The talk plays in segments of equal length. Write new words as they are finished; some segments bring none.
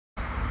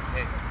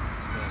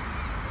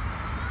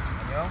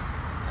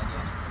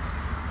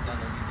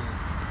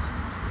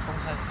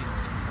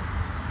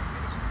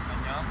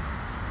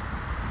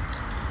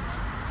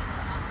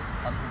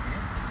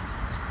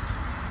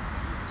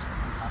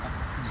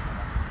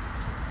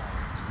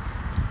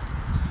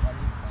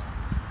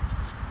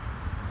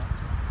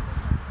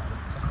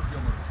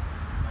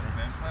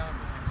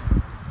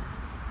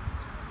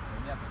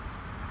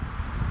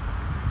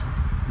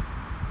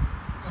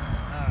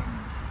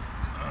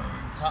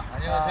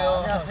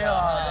안녕하세요.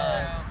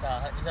 안녕하세요.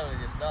 자, 인사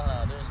올리겠습니다.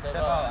 하나, 둘, 셋.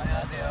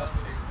 안녕하세요.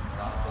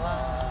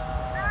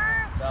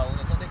 자,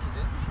 오늘 선데이 퀴즈.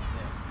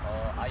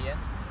 IN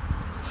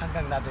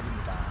한강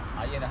나들입니다.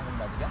 IN의 한국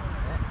나들이야?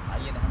 네?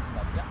 IN의 한국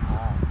나들이야?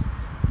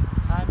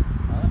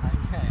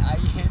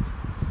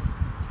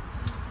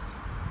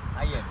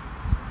 IN.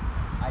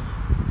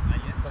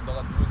 그럼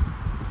너가 누구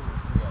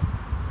수야?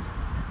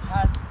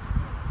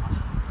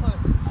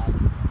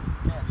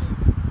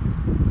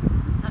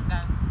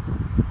 한강.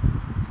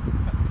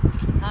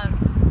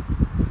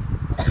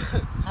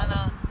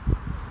 하나.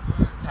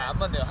 잘 안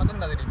맞네요. 한강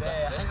나들입니다.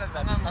 네, 한강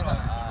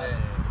나들. 네.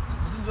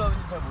 무슨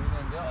조합인지 잘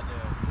모르겠는데요.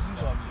 맞아요. 무슨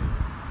조합이에요?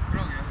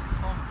 그러게요.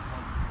 처음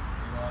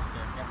이거 이제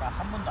약간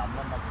한 번도 안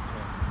만나보죠.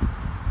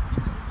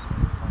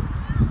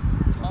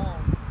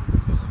 처음.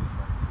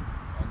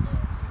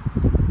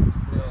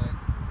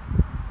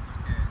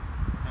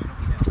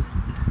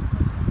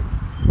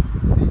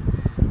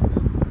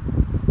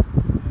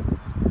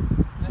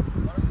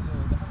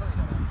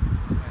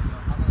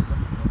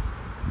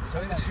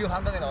 저희는 지금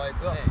한강에 나와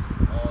있고요. 네.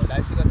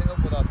 날씨가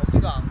생각보다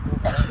덥지가 않고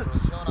바람이 불어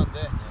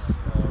시원한데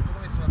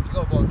조금 있으면 비가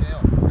올 것 같긴 해요.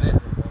 근데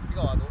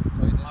비가 와도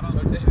저희는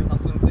절대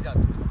방송을 끄지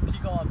않습니다.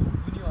 비가 와도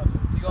눈이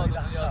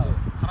와도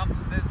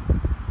바람도 세고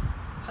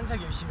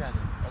항상 열심히 하는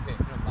오케이.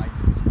 그런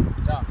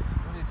마인드. 자,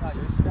 우리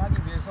열심히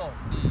하기 위해서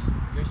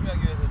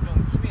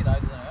좀 힘이 나야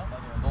되잖아요.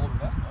 맞아요.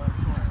 먹어볼까요?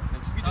 좋아요. 네,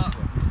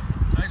 죽이됐어요.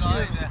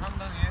 저희가 이제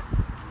한강에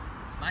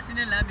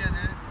맛있는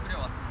라면을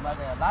끓여왔습니다.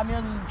 맞아요.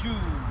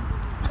 라면주.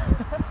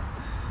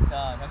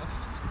 자, 잘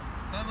먹겠습니다.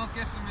 잘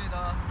먹겠습니다.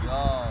 야,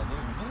 너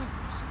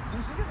우동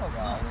 3개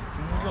사구나.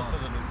 국물이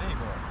없어졌는데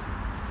이거.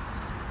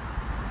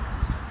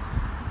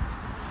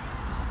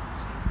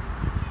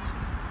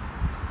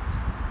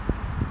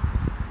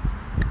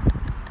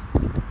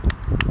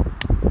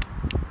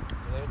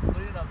 내가 이렇게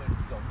끓인 라면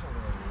진짜 엄청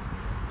오래가지고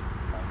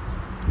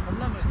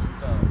컵라면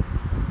진짜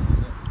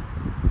좋거든요.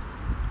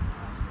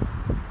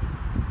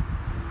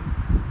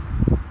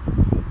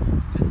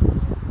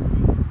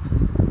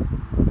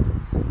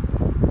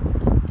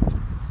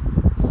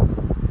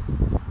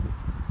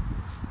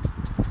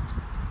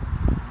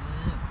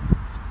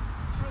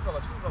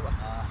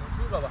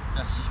 추울까봐.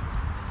 자,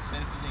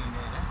 센스쟁이네.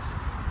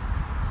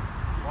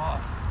 와.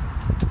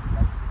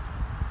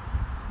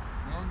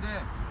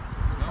 매운데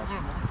매운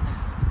걸 먹을 수가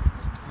있어.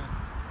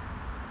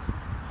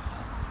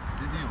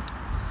 드디어.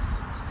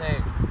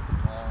 스테이크.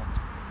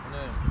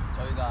 오늘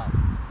저희가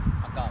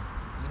아까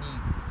문희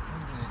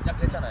형님이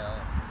짧게 했잖아요.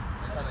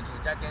 이렇게 하면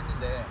지금 짧게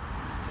했는데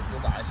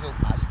너무 아쉽고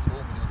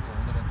그리고 또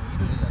오늘은 또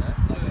일요일이잖아요.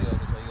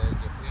 일요일이어서 저희가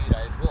이렇게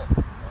V라이브로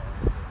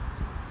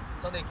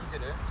선데이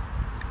퀴즈를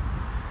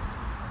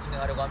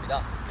진행하려고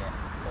합니다.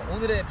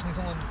 오늘의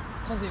방송은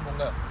컨셉이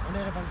뭔가요?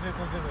 오늘의 방송의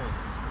컨셉은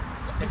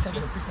섹시하게.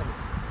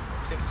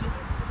 섹시?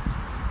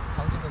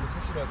 방송 컨셉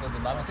섹시로 할 건데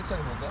라면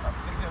섹시하게 먹을까요?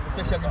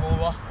 섹시하게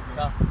먹어봐.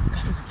 자,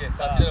 가르쳐줄게.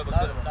 자, 기다려봐.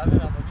 라면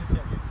한번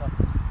섹시하게.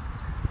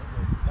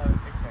 라면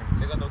섹시하게.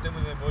 내가 너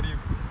때문에 머리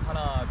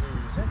하나,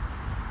 둘, 셋.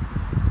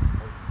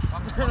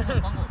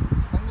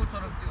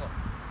 광고처럼 찍어.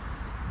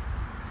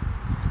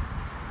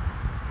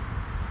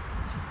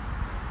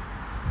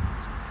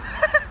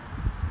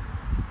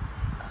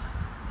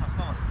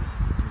 잠깐만.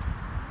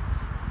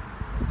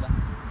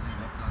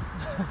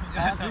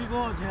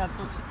 그리고 제가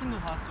또 치킨도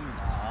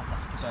사왔습니다.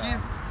 맛있겠다.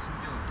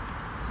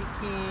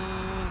 치킨.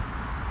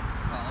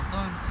 자,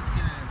 어떤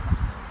치킨을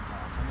샀어요?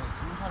 저는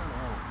중살로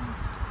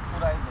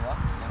후라이드와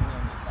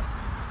양념이 딱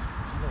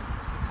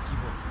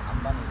기본 안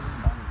바늘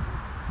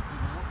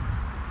그리고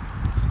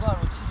추가로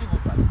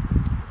치즈볼까지.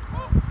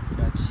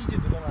 제가 치즈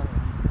들어가는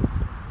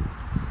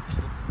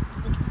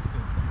뚜껑 진짜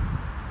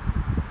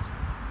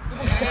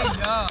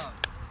에이, 야.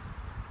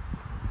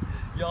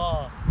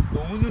 야,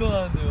 너무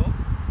늘어나는데요?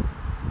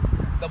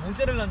 나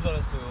모짜렐라인 줄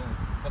알았어요.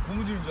 나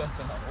고무줄인 줄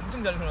알았잖아.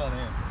 엄청 잘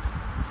늘어나네.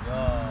 야,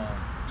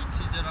 이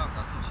치즈랑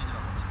나초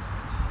치즈랑 같이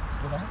먹어야지.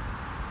 뭐야?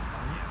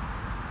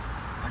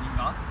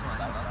 아닌가? 좀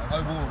아닌가?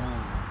 아니 뭐.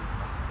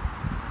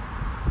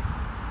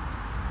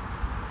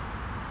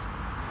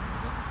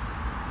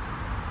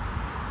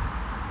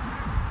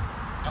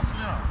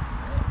 나쁘잖아.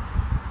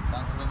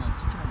 난 그러면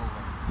치킨을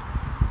먹어봐야겠어.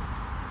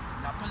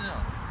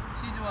 나쁘잖아.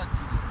 치즈와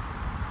치즈.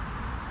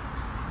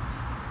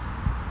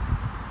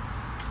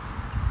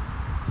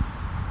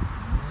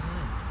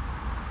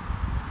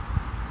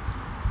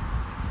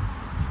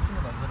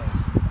 치킨은 언제나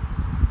오겠습니다.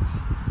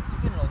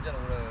 치킨은 언제나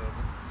오래요,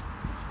 여러분.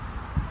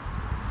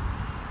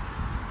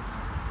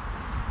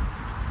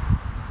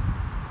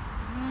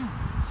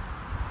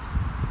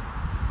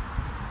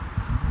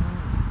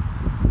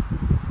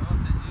 내가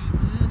봤을 때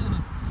이 치즈는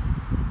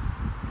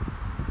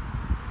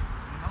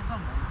항상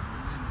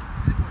먹는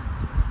치즈볼.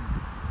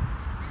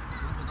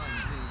 그거보다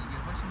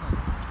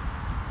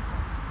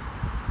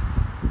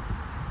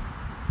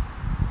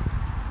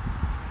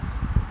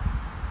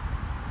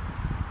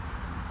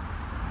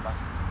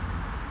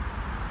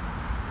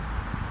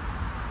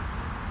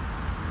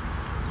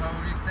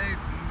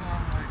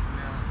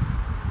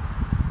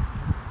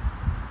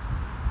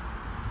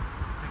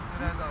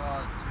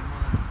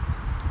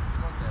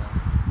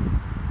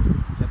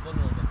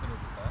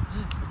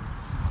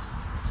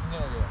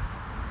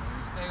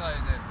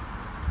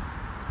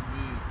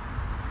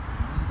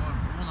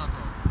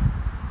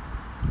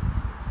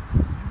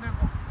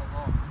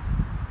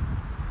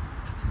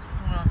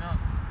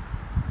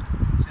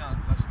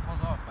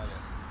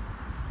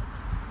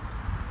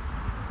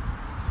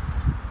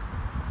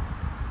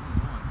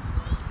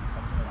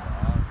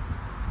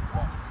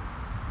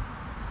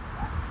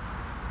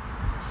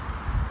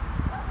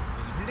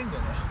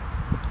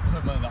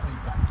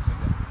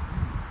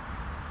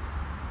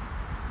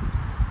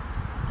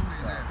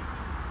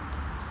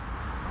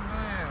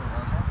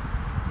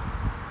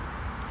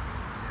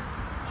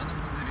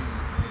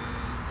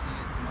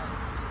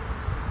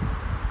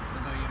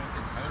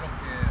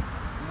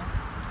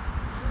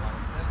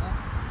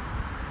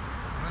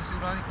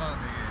라이브로 하니까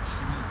되게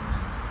기분이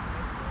좋네요.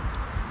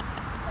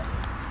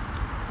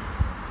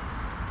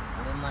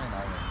 오랜만에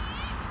나오네.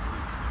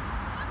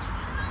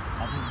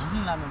 나도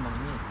무슨 라면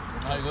먹니?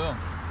 아 이거요?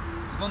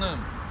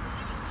 이거는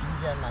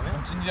진지한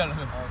라면? 진지한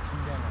라면.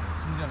 진지한 라면.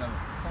 진지한 라면.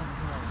 형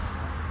무슨 라면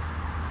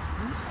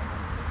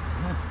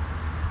먹어?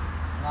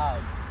 나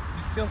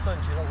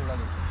익스형권 제가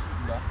골라줬어.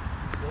 뭐야?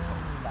 면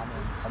라면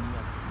건면.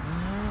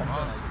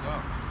 아 진짜?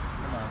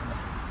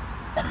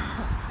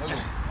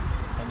 아이고.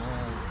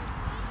 저는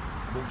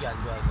목이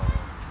안 좋아서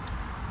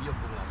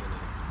미역국 라면을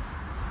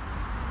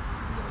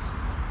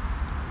먹었습니다.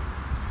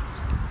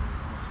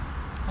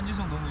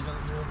 한지성 너무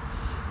이상해요.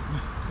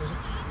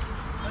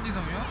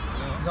 한지성이요?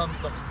 왜요?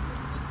 이상합니다.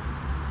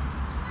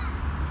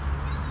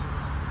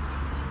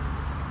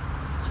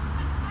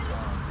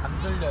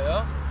 안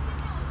들려요?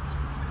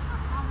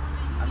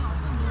 안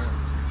듣는데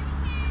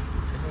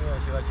죄송해요.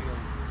 제가 지금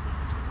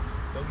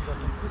여기서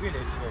더 크게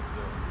낼 수가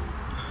없어요.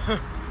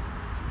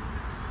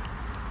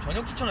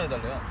 저녁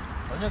추천해달래요.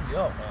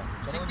 저녁이요?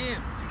 치킨!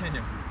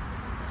 치킨이요.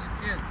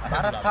 치킨!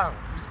 마라탕.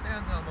 우리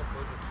스테이한테 한번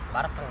보여줘.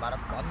 마라탕.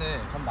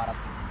 맞네. 전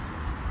마라탕.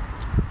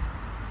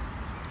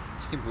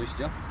 치킨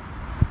보이시죠?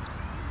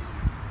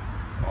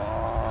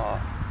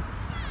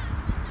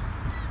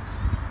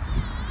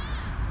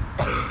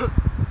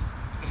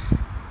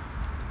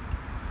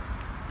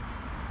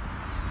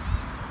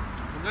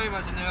 굉장히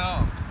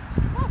맛있네요.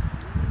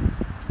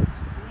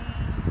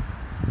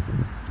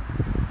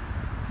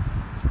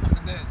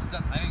 근데 진짜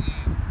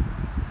다행히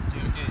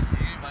이렇게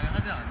얘기를 많이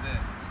하진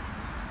않는데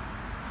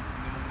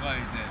근데 뭔가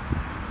이제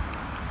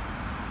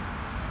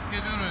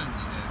스케줄은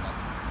이제 막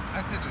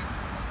할 때도 있고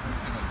막 그럴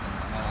때가 있잖아.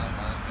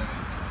 많을 때는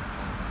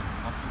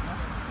바쁘고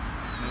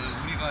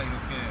우리가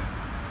이렇게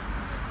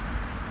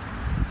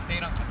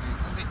스테이랑 같이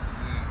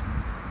샌드위치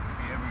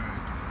비앱을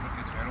이렇게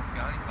자유롭게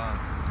하니까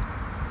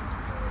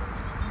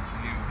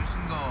이게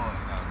훨씬 더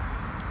약간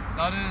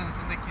다른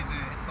샌드위치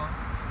했던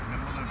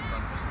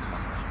멤버들보다는 훨씬 더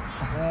많아요.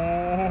 오.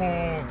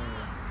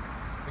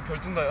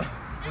 결투인가요?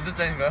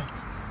 도전장인가요?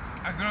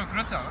 아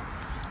그렇지 않아?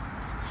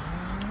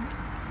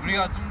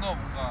 우리가 좀 더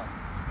뭔가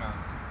그냥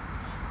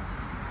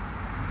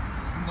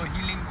좀 더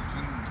힐링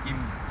준 느낌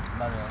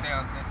맞아요.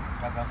 스테이한테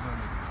약간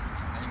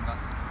아닌가?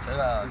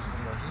 저희가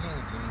조금 더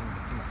힐링이 드는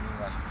느낌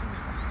아닌가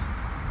싶습니다.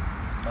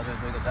 맞아요.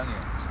 저희가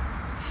짱이에요.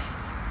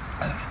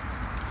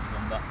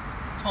 감사합니다.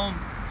 처음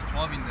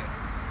조합인데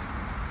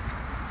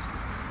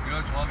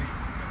이런 조합이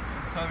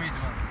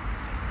처음이지만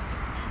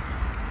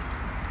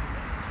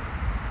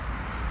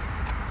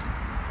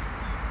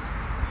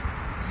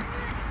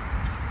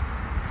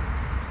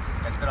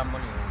댓글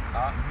한번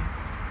읽어볼까?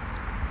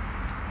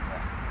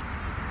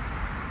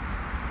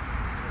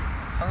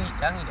 형이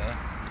짱이래.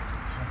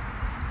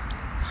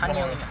 한이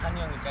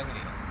형이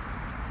짱이래요.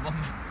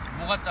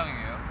 뭐가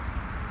짱이에요?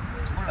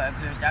 몰라요.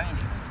 그냥 짱이래.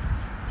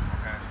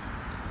 오케이.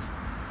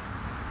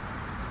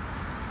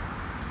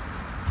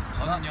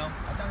 저는요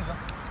짱이죠?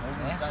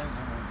 얼굴 네. 짱이고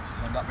뭐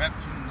감사합니다.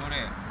 랩춤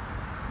노래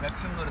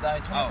랩춤 노래 다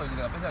해. 처음 거 이제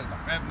내가 뺏어야겠다.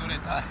 랩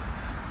노래 다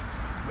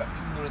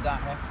랩춤 노래 다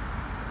해.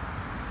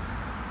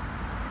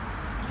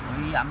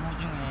 저희 안무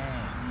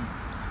중에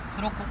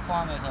수록곡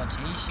포함해서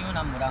제일 쉬운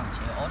안무랑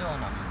제일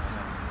어려운 안무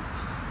뭐냐고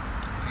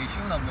물어보시네요. 제일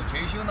쉬운 안무.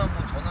 제일 쉬운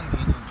안무 저는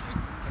개인적으로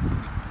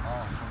개풀이.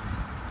 저기.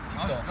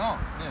 진짜. 진짜?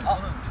 네, 아.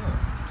 저는 쉬워요.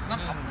 난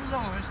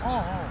가뿐사가 훨씬 더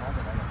맞아.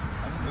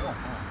 아닌데요?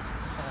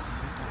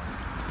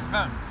 약간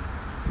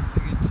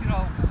되게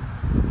칠하고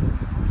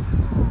훨씬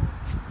더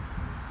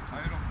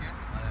자유롭게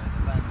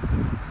약간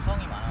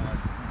구성이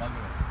많아가지고.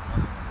 맞아요.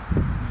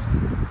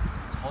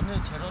 저는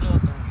제일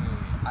어려웠던 게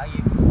IM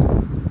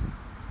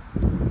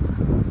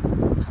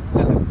정말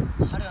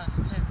화려한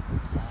스텝.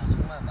 와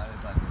정말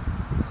말도 안 돼.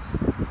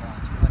 와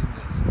정말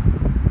힘들었어요.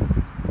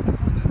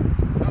 저는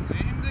난 되게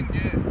힘든 게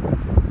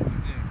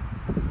이제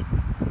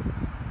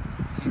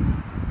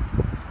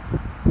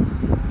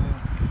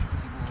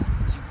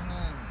지구는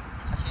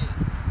사실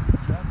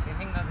제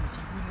생각은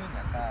지구는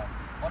약간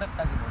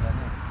어렵다기보다는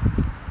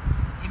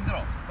힘들어.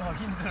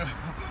 힘들어요.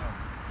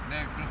 네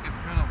그렇게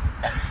표현하고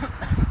싶어.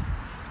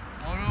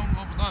 어려운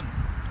거보단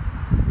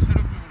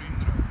체력적으로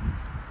힘들어요.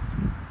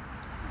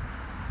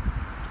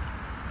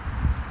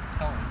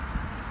 형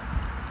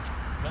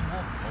그럼 뭐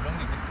어려운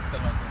게 있겠어. 일단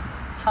하세요.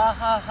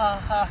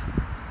 하하하하.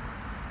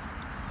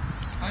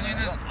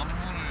 한이는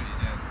안무를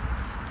이제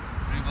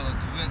우리보다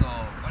 2배 더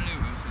빨리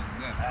외울 수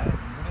있는데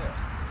그래요.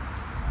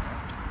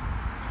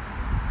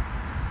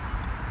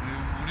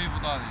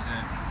 우리보다 이제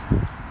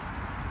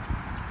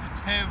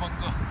제일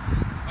먼저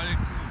빨리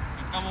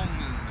까먹는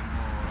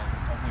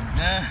멤버라고 어고 인정.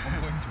 네.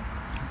 어고 인정.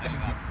 진짜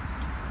인정.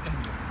 진짜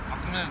인정.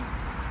 가끔은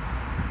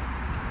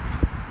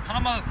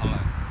사람마다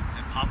달라요.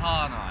 이제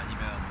가사나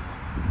아니면 뭐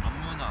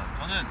안무나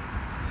저는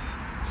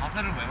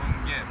가사를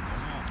외우는 게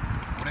너무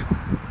오래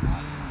걸려요.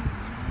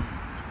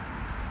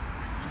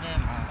 근데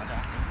맞아.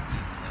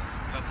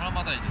 그러니까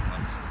사람마다 이제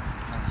다르지.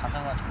 난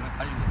가사가 정말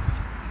빨리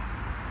외워져.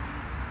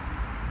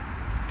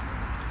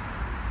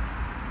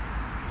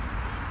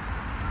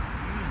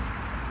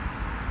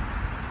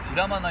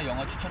 드라마나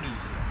영화 추천해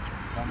주세요.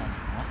 드라마는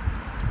뭐?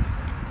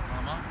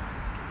 드라마?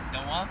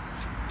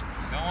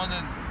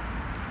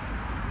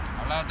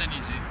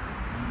 땡이지.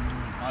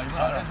 아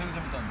이건 알아. 되게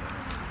재밌다는데.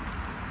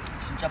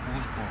 진짜 보고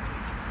싶어.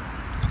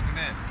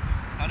 근데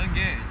다른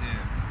게 이제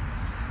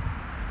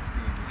그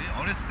뭐지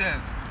어렸을 때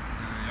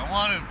그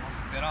영화를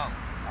봤을 때랑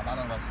아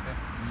만화를 봤을 때.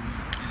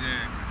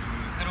 이제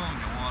그 새로운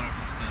영화를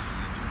봤을 때는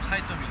좀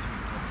차이점이 좀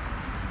있더라고.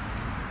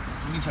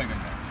 무슨 차이가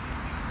있나요?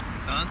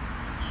 일단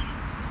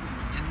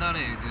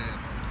옛날에 이제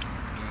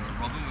그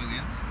로빈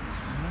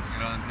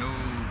윌리엄스이라는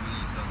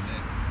배우분이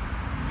있었는데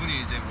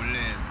그분이 이제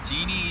원래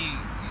지니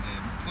이제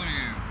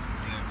목소리를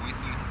원래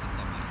보이스를 했었단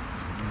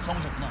말이야.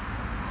 성우셨구나.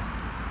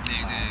 근데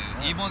이제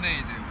이번에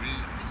이제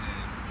윌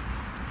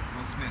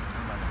스미스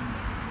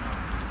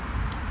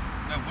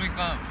그냥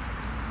보니까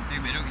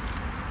되게 매력 있죠.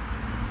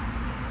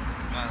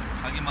 그냥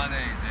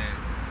자기만의 이제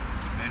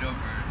매력을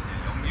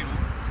이제 연기로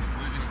이제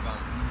보여주니까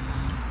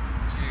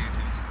확실히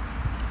재밌었어요.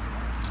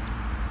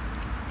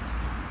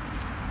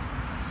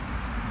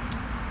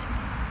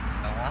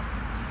 영화?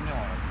 무슨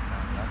영화라고?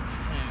 나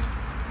추천해주고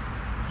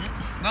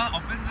싶어. 난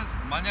어벤져스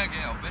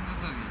만약에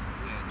어벤져스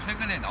이제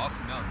최근에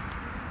나왔으면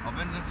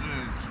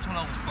어벤져스를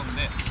추천하고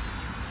싶었는데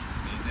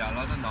이제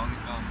알라딘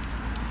나오니까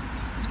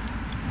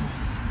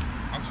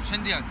아무튼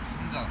챈디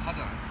혼자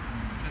하잖아.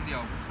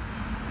 챈디하고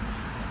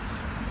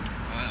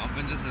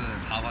어벤져스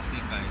다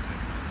봤으니까 이제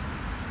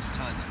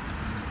추천하자.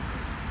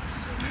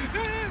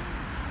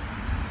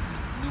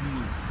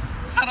 눈물.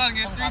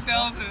 사랑의 형 3000.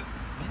 봤어?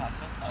 너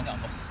봤어? 아니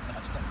안 봤어. 나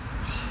아직도 안 봤어.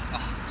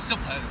 아 진짜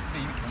봐야 돼. 근데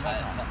이미 경험을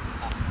다 알아.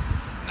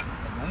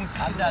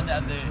 너무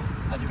안돼.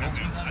 아직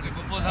못본 사람. 아직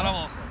못 본 사람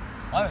없어.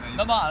 아니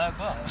나만 안 할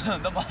거야.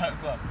 나만 안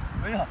할 거야.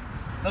 왜냐?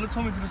 나도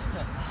처음에 들었을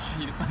때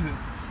이랬거든.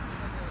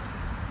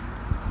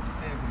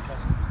 스테이를 그렇게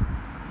하시고.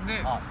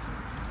 근데 나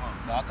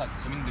아까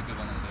재밌는 댓글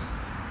봤는데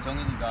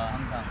정인이가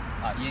항상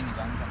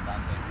이엔이가 항상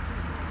나한테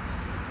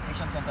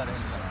패션 평가를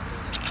해주잖아.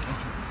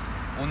 그래서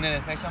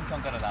오늘 패션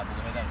평가를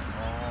나보고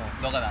해달라고.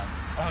 너가 나한테.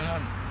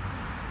 난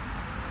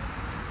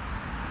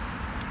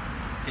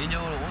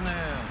개인적으로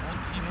오늘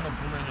옷 입은 옷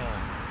보면서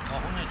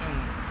오늘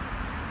좀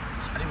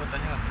잘 입었다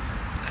생각했어.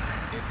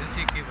 되게 센스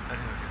있게 입었다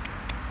생각했어.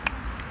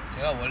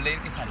 제가 원래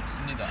이렇게 잘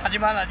입습니다.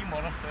 하지만 아직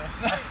멀었어요.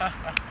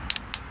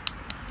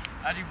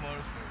 아직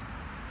멀었어요.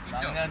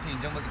 막내한테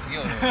인정받기 되게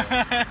어려워요.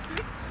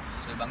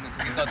 저희 막내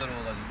되게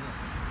까다로워가지고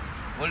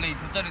원래 이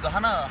돗자리도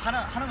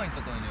하나만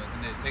있었거든요.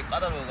 근데 되게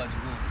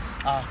까다로워가지고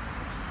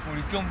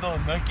우리 좀 더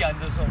넓게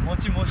앉아서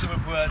멋진 모습을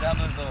보여야 돼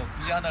하면서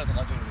굳이 하나를 더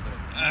가져오려고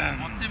그러더라고요.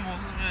 멋진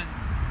모습은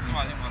좀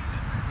아닌 것 같아.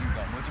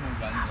 그러니까 멋진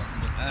모습이 아닌 것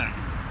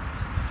같은데.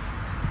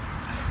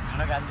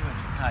 편하게 앉으면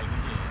좋다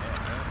이거지.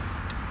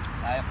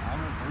 나의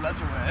마음을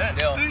몰라줘 왜?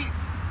 그래요.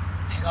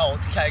 제가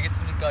어떻게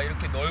알겠습니까?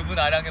 이렇게 넓은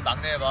아량의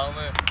막내의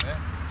마음을.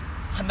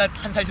 한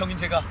살 형인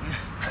제가.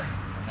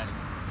 장난이고.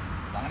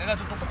 막내가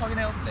좀 똑똑하긴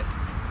해요. 근데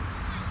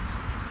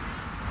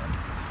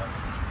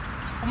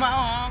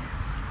고마워.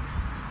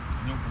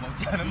 전혀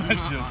고맙지 않은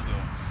말이었어.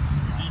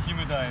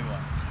 진심을 다해봐.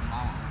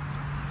 고마워.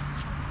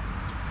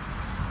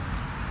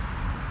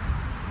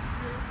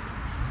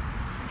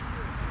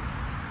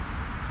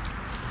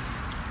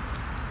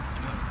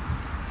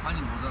 한이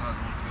모자가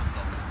너무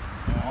귀엽다고.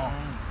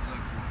 모자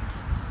입고.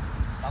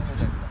 빵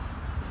모자 입고.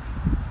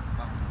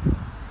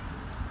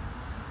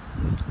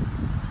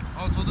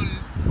 저도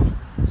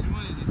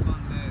질문이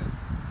있었는데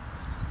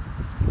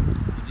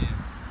이게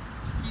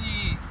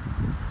치킨이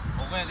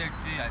먹어야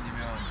될지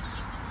아니면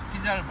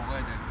피자를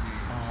먹어야 될지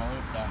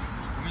어렵다.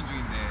 고민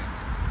중인데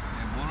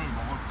뭐를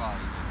먹을까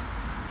이제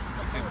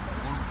이렇게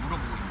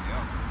물어보고 있는데요.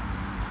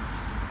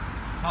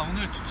 자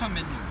오늘 추천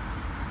메뉴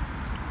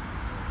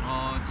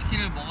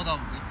치킨을 먹어다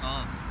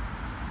보니까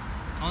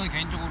저는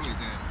개인적으로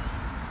이제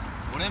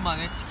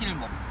오랜만에 치킨을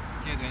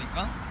먹게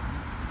되니까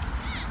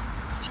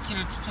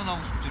치킨을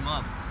추천하고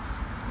싶지만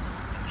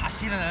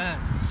사실은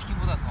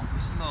치킨보다 더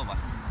훨씬 더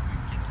맛있는 것도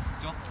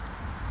있겠죠?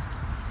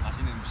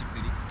 맛있는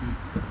음식들이.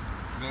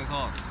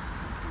 그래서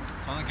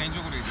저는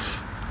개인적으로 이제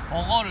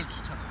버거를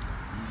추천해요.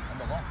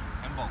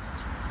 햄버거.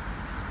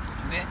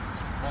 근데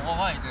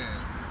버거가 이제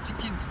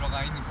치킨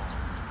들어가 있는 버거.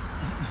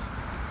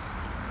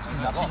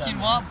 그래서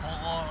치킨과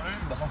버거를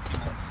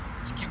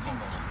치킨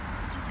버거.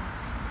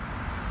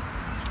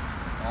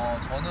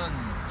 저는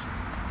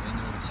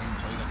개인적으로 지금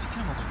저희가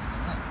치킨을 먹고 있기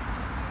때문에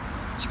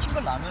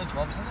치킨과 라면의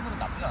조합이 생각보다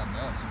나쁘지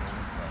않네요. 지금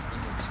먹으니까.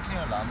 그래서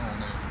치킨이랑 라면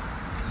오늘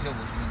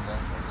드셔보시는 건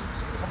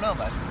컵라면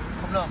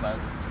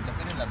말고 진짜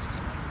끓인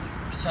라면이지.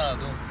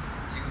 귀찮아도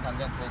지금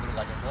당장 부엌으로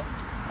가셔서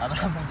라면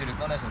한 봉지를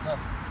꺼내셔서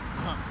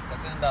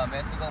끓인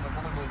다음에 뜨거운 물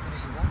보글보글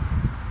끓이시고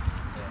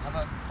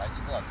하면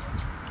맛있을 것 같아요.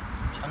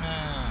 저는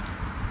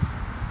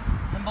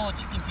햄버거,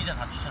 치킨, 피자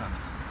다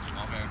추천합니다.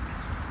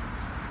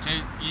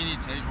 네.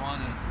 이인이 제일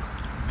좋아하는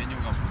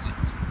메뉴가 뭐지?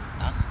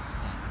 나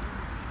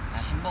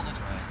햄버거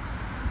좋아해.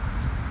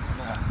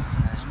 나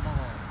햄버거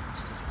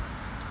진짜 좋아해.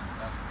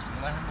 나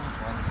정말 햄버거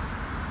좋아하는 거 같아.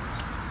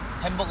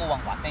 햄버거 왕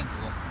와땡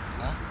그거.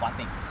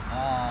 와땡.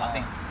 와땡.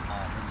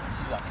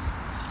 치즈 와땡.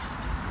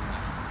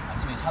 맛있어.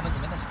 아침에 샵에서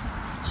맨날 시켜.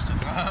 진짜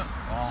맛있어.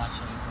 와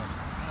진짜 이거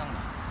생각나.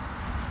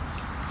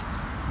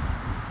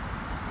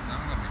 나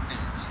항상 맥땡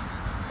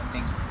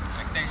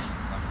땡.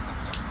 라면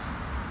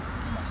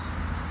맛있어.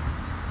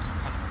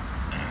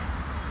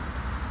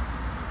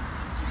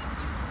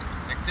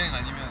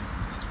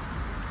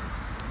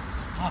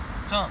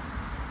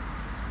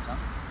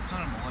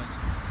 곱창을 먹어야지.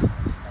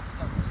 나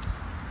곱창 좋아해.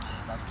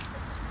 나도 좋아.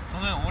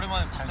 저는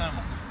오랜만에 곱창을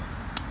먹고 싶어요.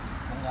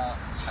 뭔가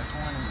잘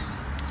통하는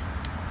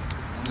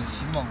오늘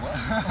지금 한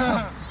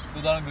거야?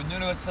 너 나랑 몇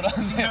년을 같이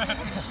살았는데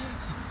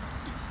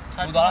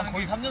너 나랑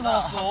거의 3년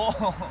살았어.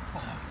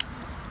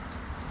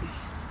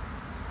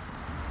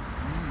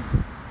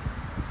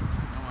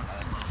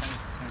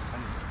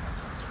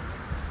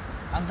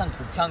 항상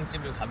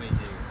곱창집을 가면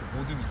이제 그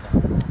모듬 있잖아.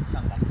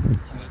 곱창, 막창,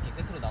 곱창 이렇게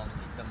세트로 나오는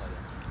게 있단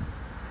말이야.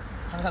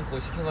 항상 그거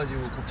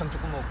시켜가지고 곱창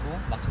조금 먹고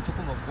막창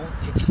조금 먹고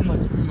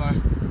대창만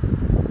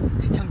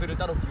대창들을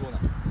따로 비워놔.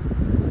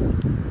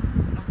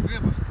 난 그게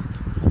맛있어.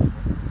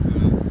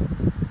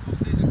 그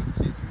소시지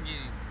같이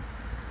생긴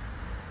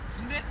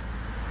순대?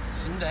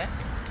 순대?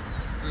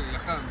 그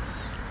약간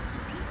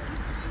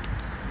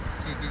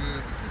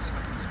그 소시지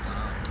같은 거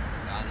있잖아.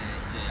 그 안에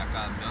이제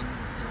약간 면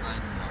들어가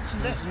있는 거.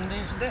 순대? 순대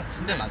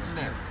맞아.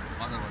 순대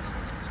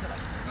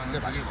맛있지. 나는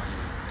그게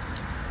맛있어.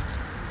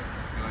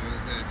 내가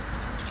요새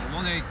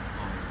저번에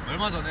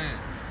얼마 전에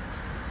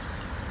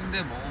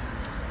순대 먹어본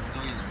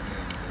적이 있는데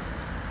이제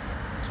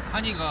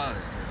한이가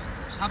이제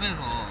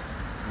샵에서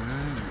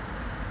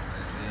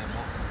이제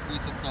먹고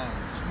있었던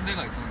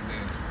순대가 있었는데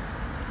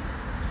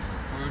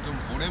그걸 좀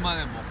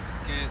오랜만에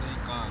먹게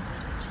되니까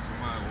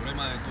정말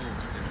오랜만에 또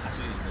이제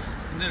다시 이제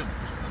순대를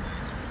먹고 싶단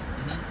말이지.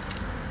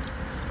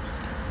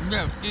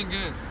 근데 웃긴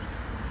게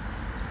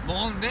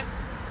먹었는데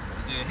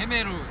이제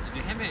헤매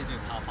이제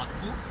다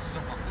받고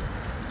수정 받고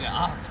이제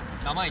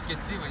남아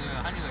있겠지.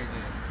 왜냐면 한이가 이제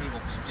그걸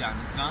먹고 싶지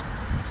않으니까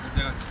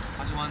내가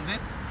다시 왔는데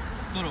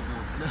없더라고.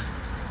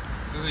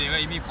 그래서 얘가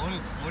이미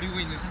버리고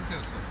있는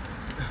상태였어.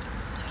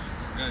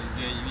 그러니까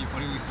이제 이미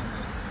버리고 있었는데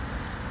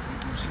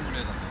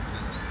음식물에다가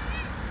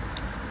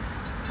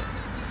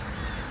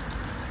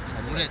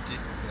그래서 오래 했지.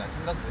 내가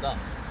생각보다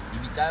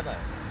입이 짧아요.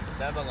 입이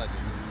짧아가지고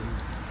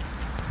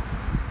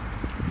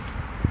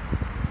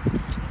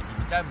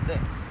입이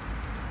짧은데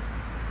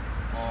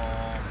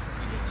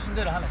이제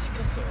순대를 하나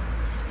시켰어요.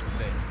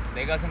 근데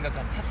내가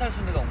생각한 찹쌀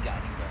순대가 온 게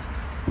아닌 거야.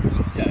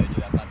 뭔지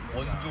알죠? 약간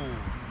원조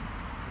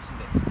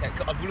순대.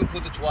 제가 물론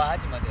그것도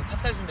좋아하지만 제가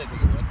찹쌀 순대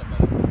되게 원했단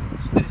말이에요. 그래서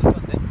순대를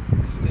시켰는데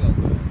그 순대가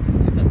온 거예요.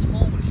 일단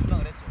처음으로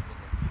실망을 했죠.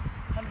 그래서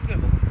한두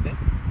개를 먹었는데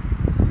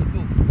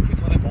또 그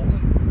전에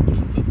먹은 게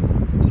있어서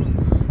그런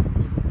거예요.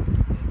 그래서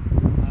이제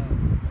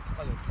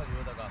어떡하지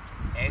이러다가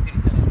애들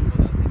있잖아요.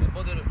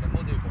 멤버들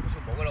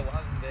먹으라고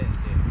하는데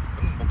이제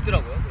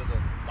먹더라고요. 그래서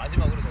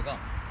마지막으로 제가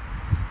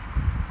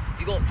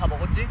이거 다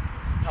먹었지?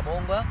 다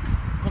먹은 거야?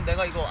 그럼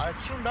내가 이거 알아서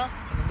치운다?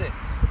 했는데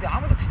그때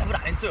아무도 대답을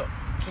안 했어요.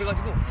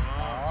 그래가지고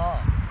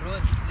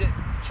그러면 이제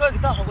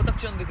치워야겠다 하고 딱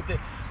치웠는데 그때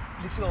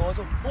릭스가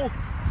와서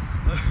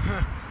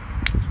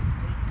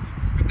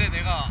그때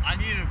내가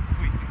안위를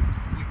보고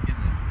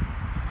있겠네.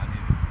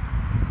 안위를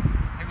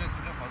해면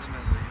수정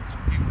받으면서 이거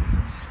끼고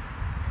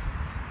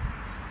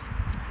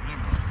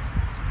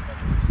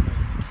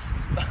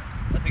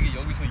나 되게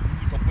여기서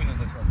입을 덮고 있는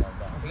것처럼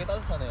나온다. 되게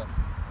따뜻하네요.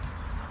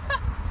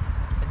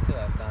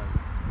 팬트가 약간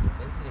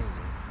센스링이지.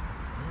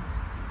 응?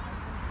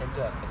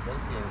 팬트가 약간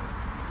센스링.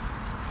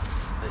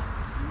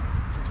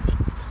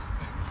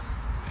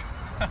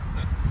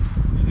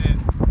 이제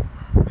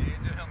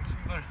매니저 형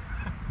신발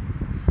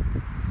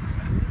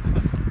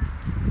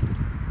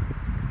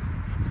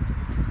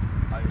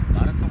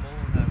마라탕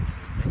먹어본 사람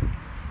있는데?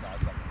 나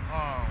아직 안 먹어.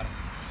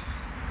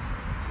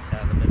 자,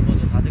 그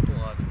멤버들 다 데리고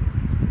가가지고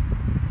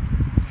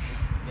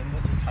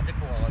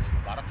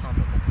마라탕 한번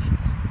먹고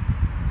싶다.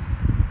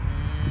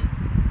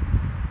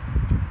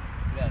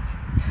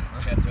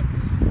 그래야죠.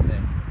 네.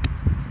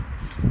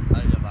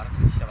 아니, 마라탕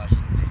진짜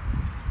맛있는데.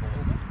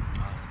 먹었어?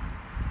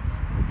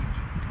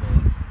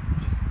 먹었어.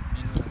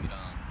 민우 형이랑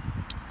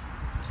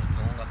저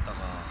병원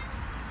갔다가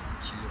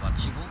진료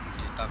마치고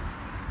이제 딱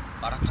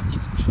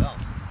마라탕집이 있어요.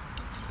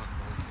 들어가서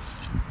먹었는데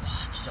와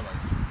진짜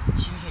맛있어.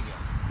 신세계야.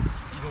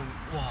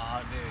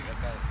 네,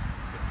 약간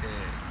그때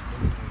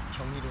너무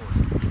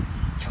경이로웠어.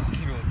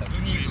 경이로웠다.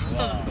 눈이 확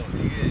떠졌어.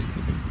 이게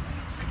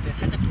그때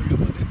살짝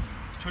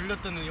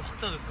졸렸던 눈이 확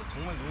떠졌어.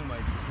 정말 너무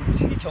맛있어.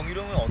 음식이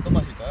경이로우면 어떤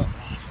맛일까요? 와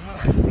정말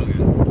맛있어. 정말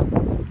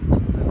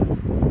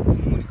맛있어.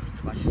 국물이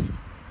그렇게 맛있어.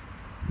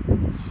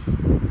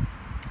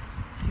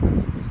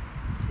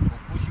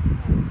 먹고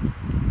싶고.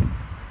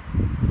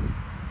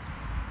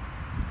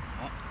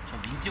 저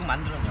민증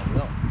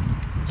만들었냐고요?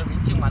 저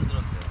민증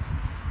만들었어요.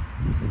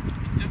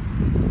 민증.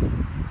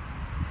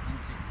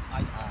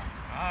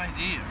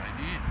 아이디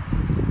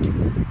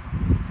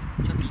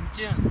저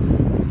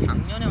민증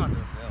작년에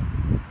만들었어요.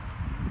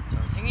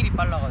 전 생일이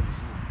빨라가지고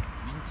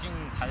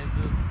민증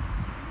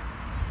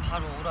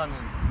발급하러 오라는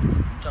그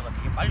문자가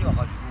되게 빨리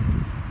와가지고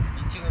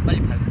민증을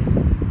빨리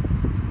발급했어요.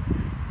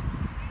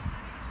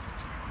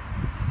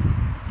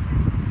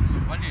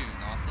 빨리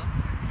나왔어?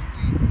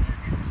 민증이?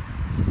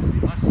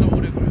 나 진짜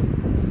오래 걸려.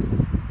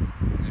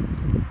 그래?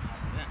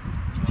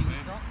 민증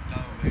있어? 나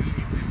외국인.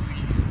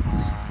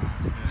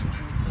 민증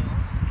있어요?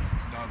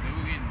 나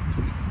외국인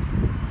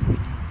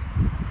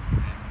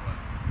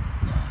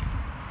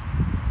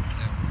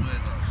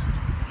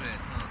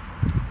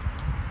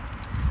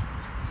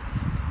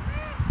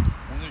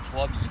오늘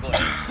조합이 이거야.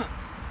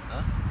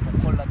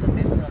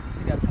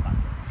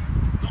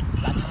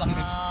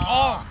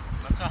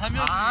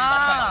 하면서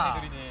나차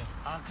막내들이네.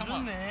 아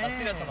그렇네. 나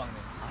스리라차 막내.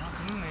 아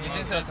그렇네.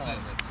 얘네 스리라차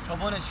막내.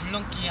 저번에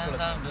줄넘기 한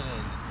그렇죠.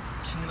 사람들은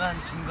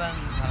중간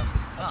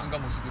사람들.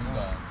 중간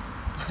모스들인가.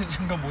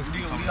 중간 모스.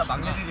 우리가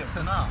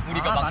막내들이었구나.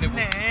 우리가 막내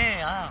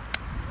맞네. 아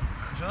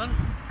그런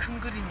큰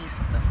그림이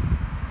있었다.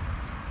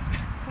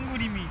 큰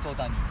그림이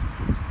있어다니.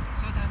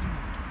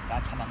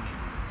 나차 막내.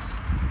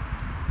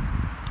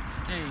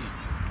 진짜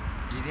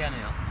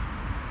예리하네요.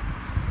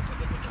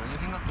 전혀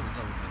생각도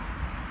못하고 있어요.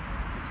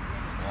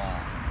 와.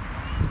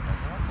 나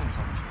생각도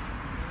못하고 있어.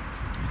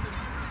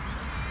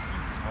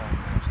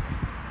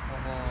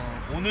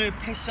 오늘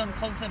패션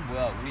컨셉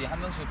뭐야? 우리 한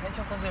명씩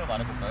패션 컨셉을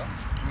말해볼까요?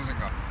 무슨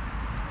생각?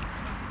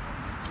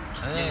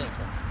 저는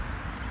얘부터.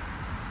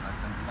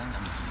 일단 물랑이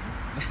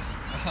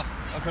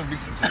그럼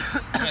믹스.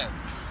 네.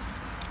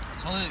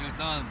 저는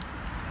일단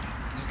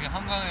이렇게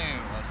한강에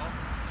와서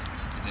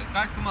이제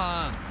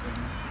깔끔한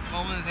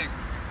검은색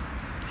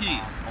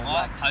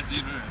티와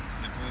바지를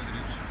이제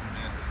보여드리고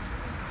싶은데,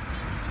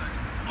 자,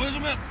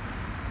 보여주면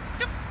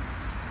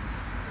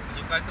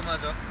아주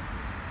깔끔하죠.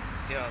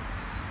 그냥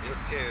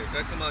이렇게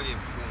깔끔하게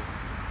입고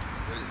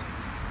여기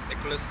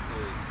넥클래스도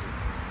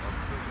있고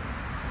쓰고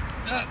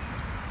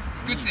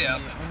끝이에요.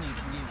 본인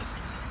입었어.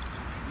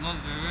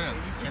 넌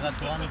지금 제가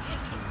좋아하는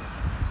티셔츠를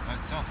입었어.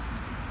 맛있죠?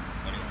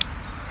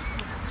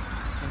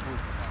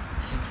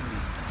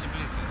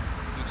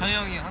 심플리스트. 찬이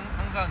형이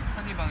항상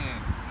찬이 방에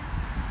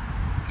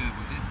그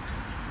뭐지?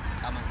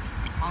 까만색.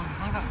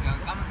 항상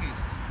그냥 까만색이죠.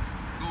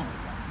 또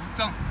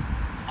옷장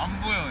안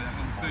보여. 약간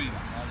옷들이.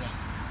 맞아.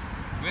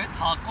 왜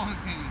다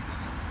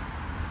검은색이지?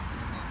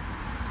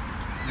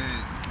 네,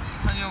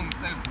 찬이 형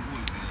스타일 보고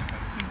이제 약간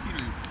큰 티를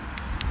입고,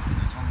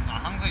 이제 저는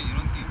항상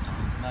이런 티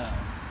입잖아요. 나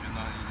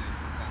이제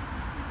약간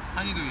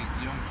한이도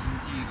이런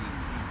긴 티도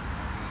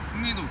입고,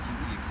 승민이도 긴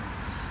티 입고,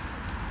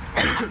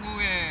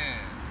 한국의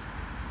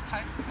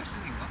스타일?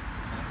 패션인가?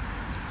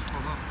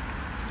 싶어서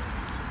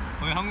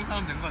거의 한국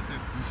사람 된 것 같아요.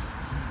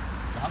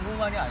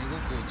 한국만이 아니고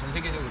또 전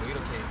세계적으로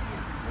이렇게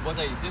뭐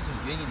오버사이즈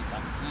드레스는 유행이니까.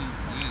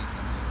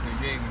 그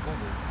유행이고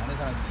뭐 많은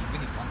사람들이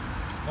입으니까.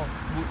 뭐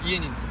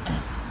이해는.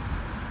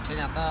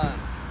 저는 약간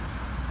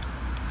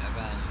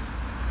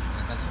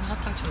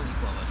솜사탕처럼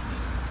입고 와봤어요.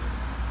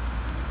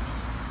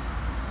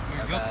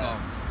 귀엽다.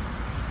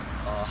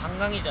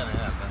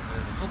 한강이잖아요. 약간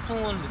그래서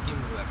소풍 온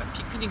느낌으로 약간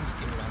피크닉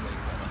느낌으로 한번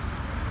입고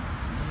와봤습니다.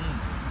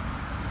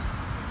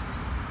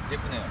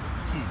 예쁘네요.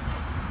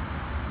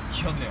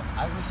 귀엽네요.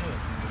 알고 있어요.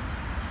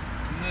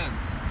 근데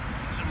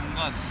사실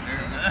뭔가 내가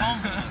이거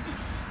처음 보는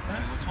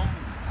이거 처음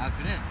보고. 아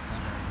그래?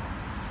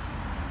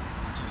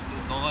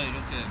 너가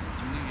이렇게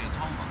입는 게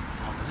처음 봐.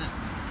 아 그래?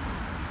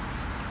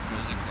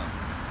 그런 색깔.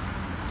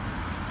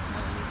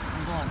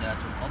 한동안 내가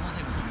좀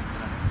검은색을 좀 입고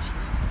다녔지.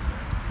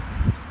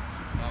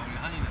 아, 우리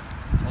한이는?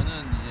 저는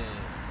이제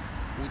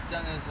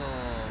옷장에서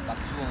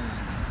막주공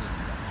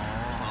장소입니다.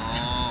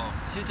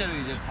 실제로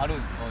이제 바로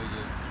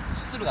이제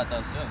숙소를 갔다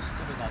왔어요.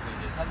 숙소를 가서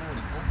이제 사복을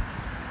입고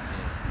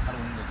이제 바로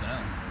오는 거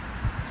있잖아요.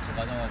 그래서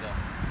가자마자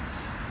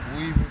뭐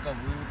입을까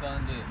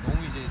하는데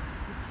너무 이제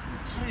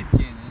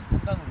차려입기에는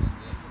한강으로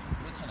오는데 좀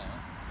그렇잖아요.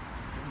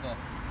 좀 더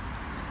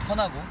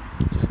편하고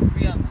저희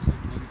프리한 모습을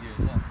보여주기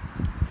위해서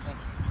그냥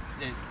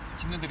이제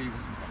집는 대로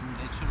입었습니다.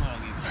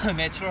 내추럴하게 입고.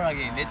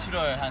 내추럴하게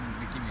내추럴한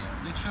느낌이에요.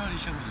 내추럴이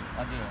최고죠.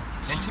 맞아요.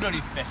 내추럴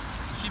is best.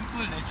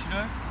 심플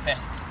내추럴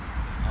베스트.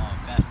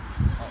 베스트.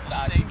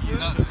 심플.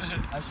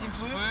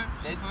 심플.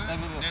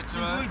 심플.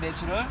 내추럴. 심플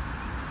내추럴.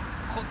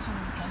 코튼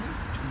캐니?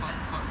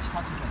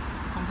 코튼 캐니.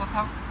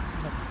 솜사탕?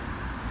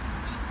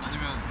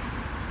 아니면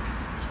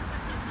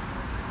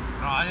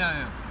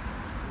아니야.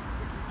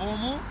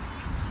 포무?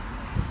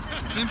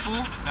 심플?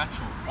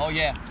 내추럴.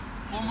 예.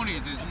 포물이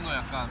이제 좀 더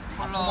약간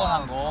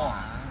포멀한 거.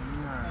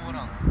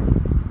 포물한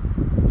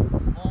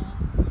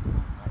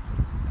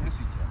그럴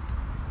수 있죠.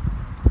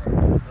 네,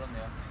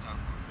 그렇네요. 괜찮은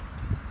것 같아요.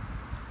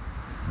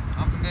 아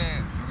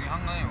근데 여기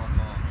한강에 와서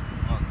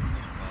뭔가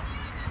놀고 싶다.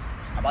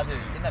 맞아요.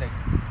 옛날에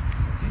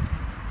뭐지?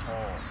 저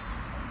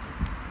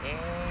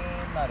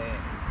옛날에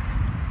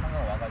한강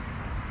와가지고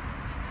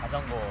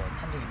자전거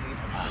탄 적이 되게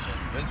자주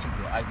있었거든요. 연습생 때.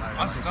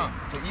 아, 진짜?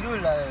 저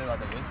일요일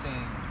날마다 연습생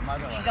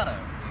쉬잖아요.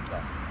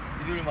 그러니까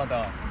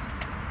일요일마다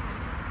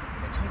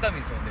청담이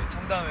있었는데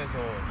청담에서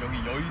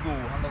여기 여의도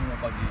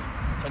한강공원까지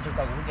전철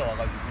타고 혼자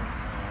와가지고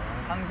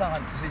항상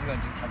한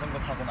 2-3시간씩 자전거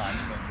타거나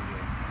아니면 되게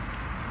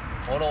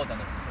걸어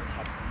다녔었어요.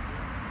 자주.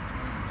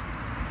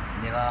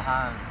 내가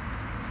한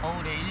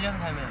서울에 1년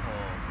살면서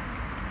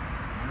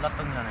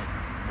몰랐던 게 하나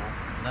있었어. 뭐?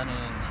 나는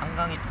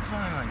한강이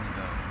뚝섬에만 있는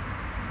줄 알았어.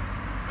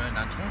 그래,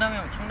 난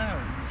청담에만 있었잖아.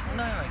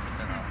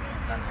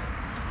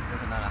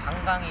 그래서 나는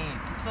한강이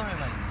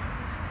뚝섬에만 있는 줄 알았어.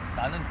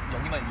 나는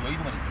여기만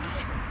여의도만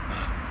있었어.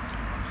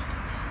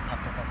 다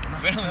똑같구나.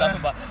 왜냐면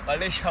나는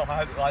말레이시아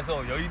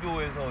와서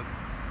여의도에서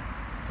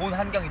본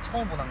한강이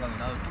처음 본 한강이야.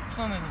 나도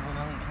뚝섬에서 본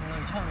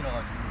한강이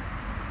처음이라가지고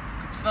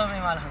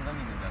뚝섬에만 한강이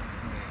있는 줄 알았어.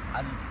 근데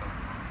아니더라고.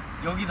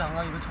 여기도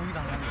한강이고 저기도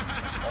한강이고.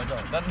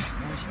 맞아.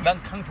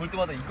 난 강 볼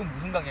때마다 이건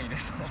무슨 강이야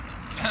이랬어.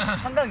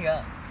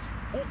 한강이야.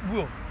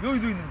 뭐야?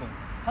 여의도 있는 거.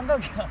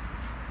 한강이야.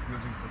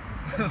 이어져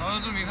있었군.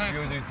 나는 좀 이상했어.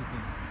 이어져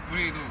있었군.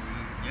 우리도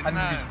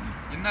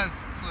옛날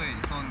숙소에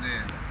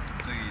있었는데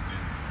갑자기 이제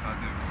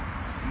다들 뭐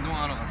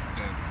운동하러 갔을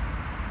때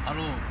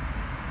바로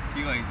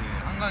뒤가 이제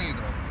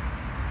한강이더라고.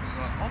 그래서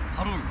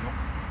바로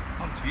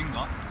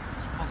뒤인가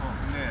싶어서.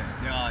 근데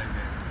내가 이제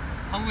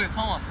한국에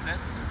처음 왔을 때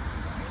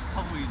택시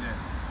타고 이제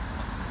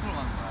막 숙소로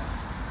가는 거야.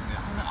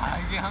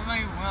 근데 이게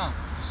한강이구나.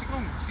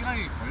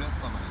 시간이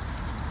걸렸단 말이지.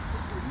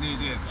 근데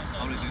이제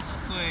바로 이제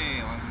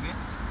숙소에 왔는데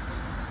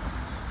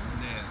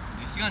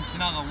이제 시간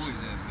지나가고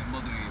이제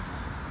멤버들이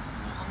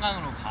뭐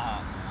한강으로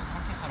뭐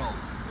산책하러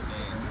갔을 때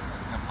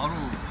그냥 바로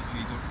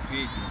뒤에 있더라고.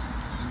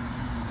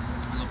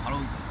 그래서 바로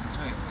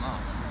근처에 있구나.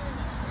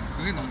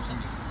 그게 너무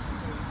신기했어.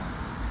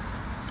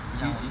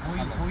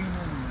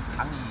 보이는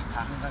강이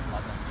다 한강이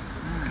맞아.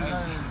 그냥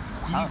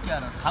뒤늦게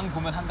알았어. 강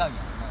보면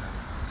한강이야.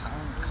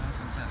 강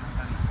전체가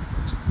한강이 있어.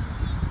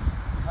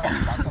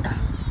 사람이 많다고.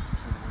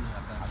 오늘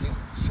약간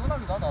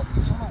시원하기도 하다.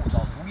 되게 시원하고 나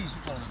목이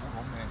있을 줄 알았는데 목이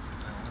없네.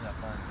 오늘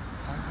약간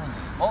한산해.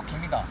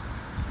 개미다.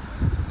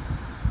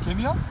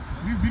 개미야?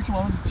 왜 이렇게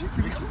많아졌지?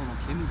 개미가?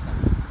 개미 있다.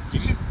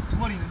 개미 두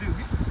마리 있는데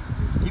여기?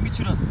 개미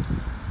출연.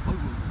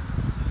 어이구.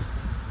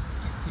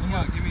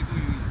 개미야 개미 또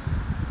여기.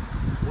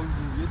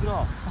 어이구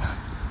얘들아.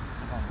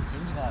 잠깐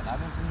개미가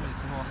라면 국물에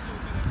들어왔어.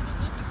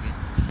 어떻게?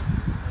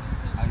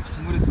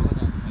 국물에 들어가지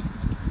않아.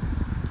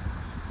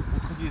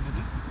 어떡하지 얘네들?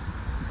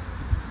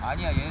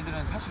 아니야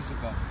얘네들은 살 수 있을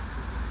거야.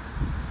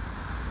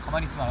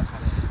 가만히 있으면 알아서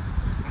가지.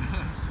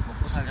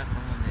 먹고 살자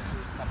그런 건데.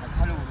 나 먹고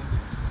살려고 그러는데.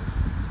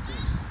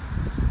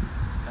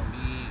 자 우리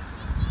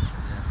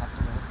이제 밥도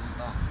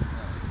먹었으니까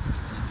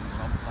이제 좀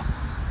놀아볼까?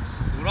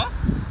 놀아?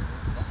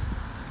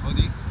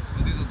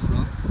 어디서 놀아?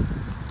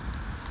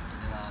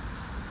 내가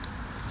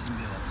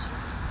준비해왔지.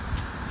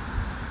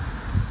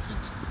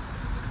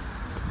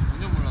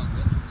 전혀 몰랐는데?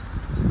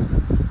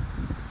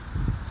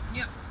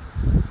 야.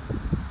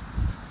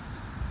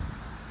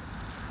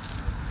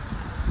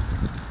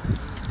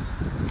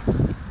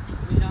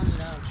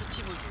 부메랑이랑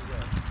캐치볼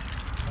준비해왔어.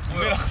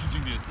 부메랑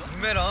준비했어?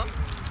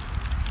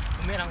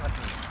 부메랑 같은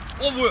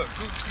거. 뭐야? 그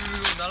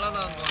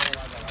날아가는 거.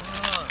 맞아.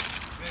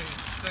 네,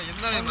 진짜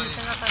옛날에 많이.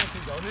 생각하는 그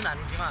연은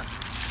아니지만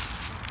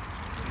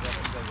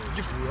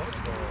이게 뭐야?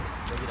 이거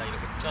여기다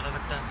이렇게 짜라락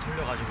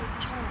돌려가지고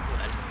총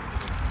날리는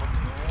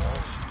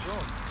진짜? 뭐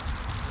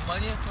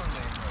많이 했었는데.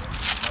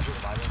 나도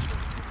많이 했어.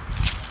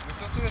 이거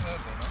저쪽에서 해도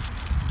되나?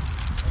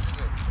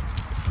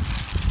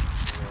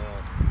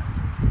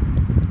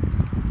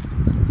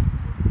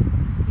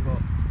 이거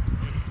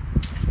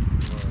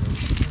여기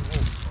끼고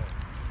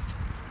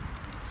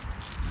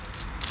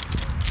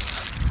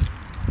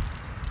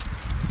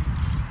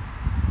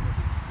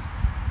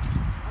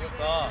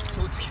귀엽다. 저거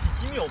되게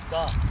힘이 없다.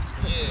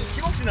 이게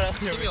힘없이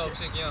날아가냐. 힘이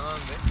없이 그냥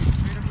하는데?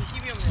 왜 이렇게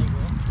힘이 없냐 이거.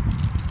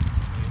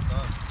 일단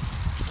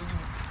여기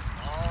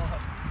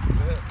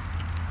그래.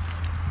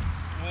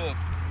 우와,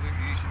 여기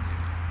신기해.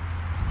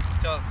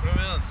 자,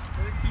 그러면 왜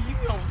이렇게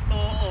힘이 없어.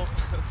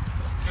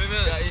 그러면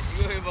야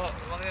이거 해봐.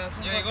 막내가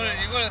손. 야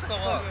이걸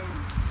써봐.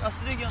 야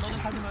쓰레기야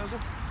너는 가지 말고.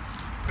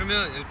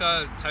 그러면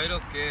일단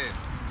자유롭게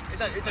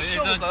일단 일단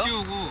치워볼까요?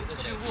 치우고 일단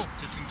치우고.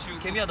 대충 치우고.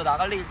 개미야 너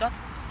나갈래 일단?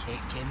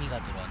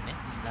 개미가 들어왔네.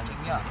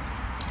 개미야.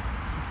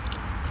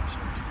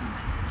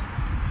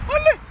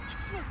 할래.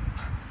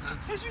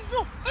 살 수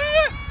있어.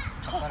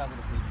 젓가락으로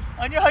보여주지.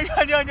 아니야.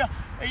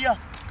 에이야.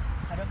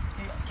 가려.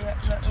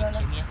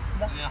 개미야.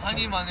 이제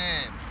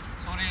한이만의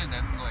소리를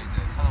내는 거 이제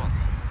찾아봤다.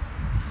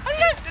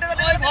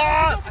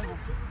 내려가.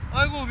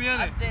 아이고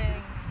미안해.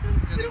 땡.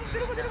 내려가.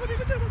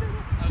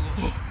 아이고.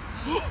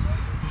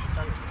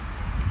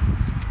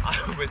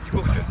 왜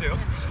찍고 가세요?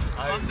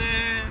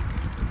 안돼.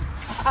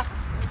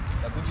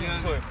 야 뭔지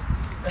무서워.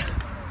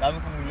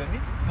 나무 국 물렸니?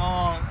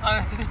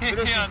 아니.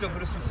 그럴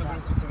수 있어.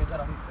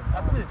 괜찮아.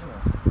 닦으면 되지 뭐.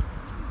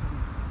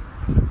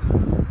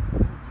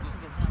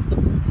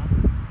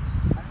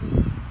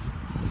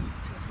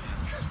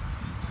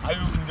 아유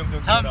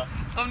긍정적이다. 참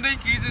썸데이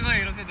퀴즈가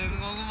이렇게 되는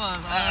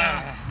거구만. 자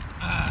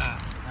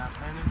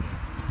팔면 돼.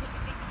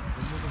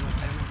 눈물을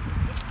팔면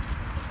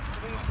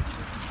돼.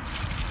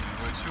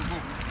 이걸 치우고.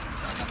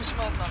 잠시만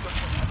나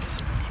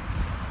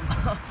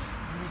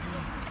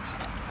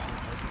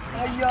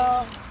아이야.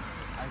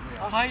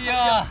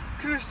 하이야.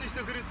 그럴 수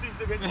있어.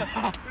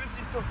 괜찮아. 그럴 수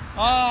있어.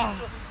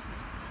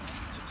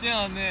 쉽지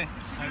않네.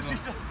 그럴 수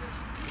있어.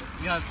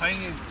 야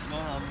다행히 넌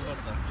안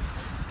물었다.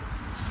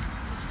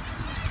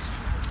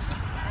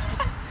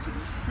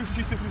 그럴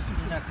수 있어.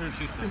 야 그럴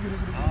수 있어.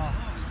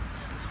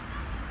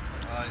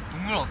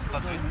 국물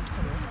어떡하지?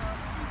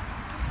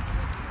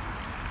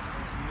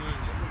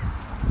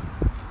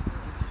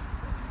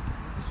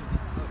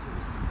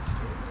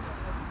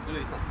 여기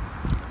있다.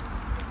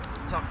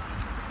 자,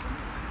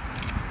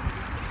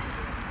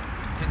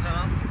 괜찮아?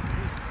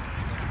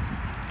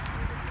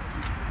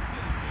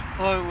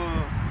 아이고,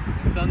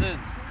 일단은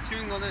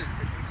치운 거는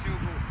대충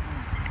치우고.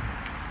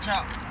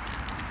 자,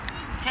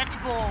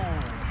 캐치볼도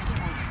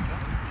있죠?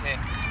 네.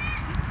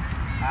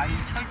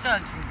 이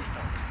철저한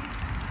준비성.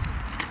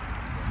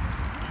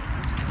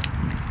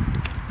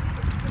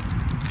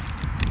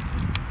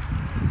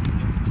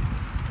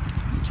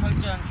 이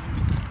철저한 준비성.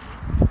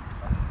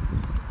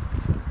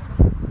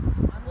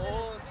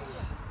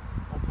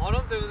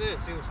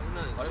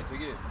 장난 아니야.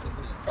 되게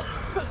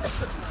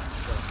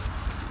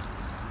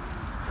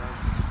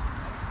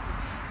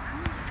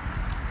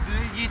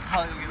쓰레기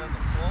다 여기다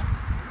놓고.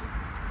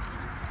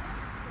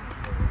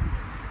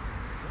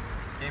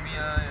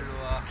 개미야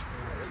일로 와.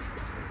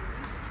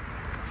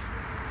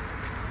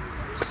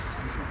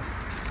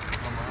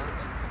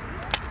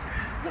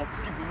 와,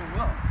 그게 무는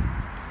거야?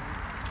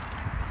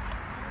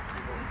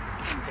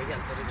 되게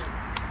안 떨어져.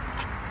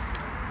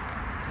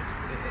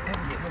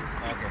 해보세요.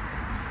 아, 오케이.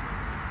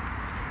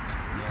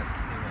 예스,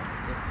 테이블.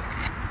 됐어.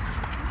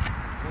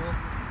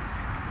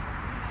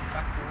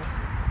 깎고.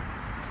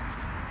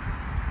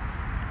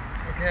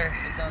 오케이.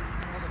 일단 한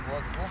곳에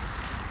모아두고.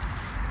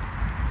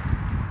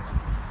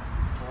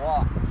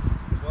 좋아.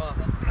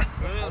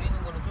 버리는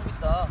거는 좀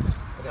있다.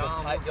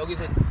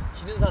 여기서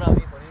지는 사람이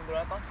버리는 걸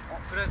할까?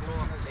 그래,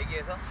 그럼.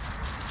 내기해서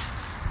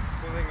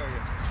그런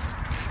생각이야.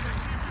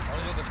 어느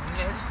정도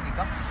정리해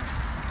줬으니까.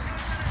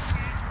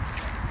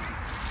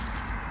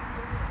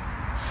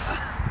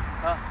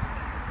 자.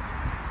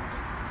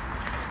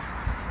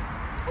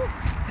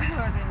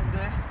 해야 되는데.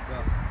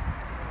 야,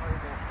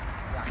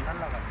 이제 안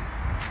날라가지.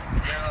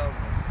 내가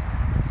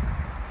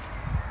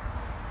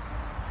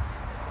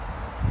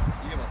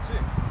이게 맞지?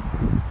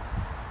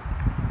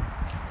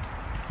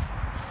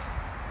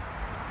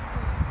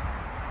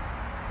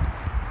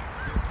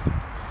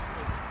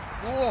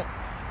 오!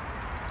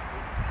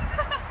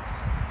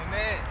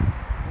 근데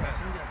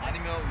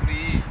아니면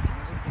우리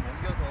장소를 좀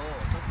옮겨서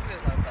저쪽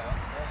데서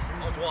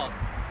할까요? 좋아.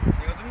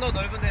 이거 좀 더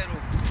넓은 데로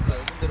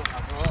넓은 데로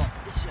가서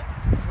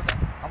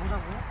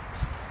가보자고.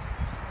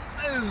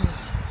 아유.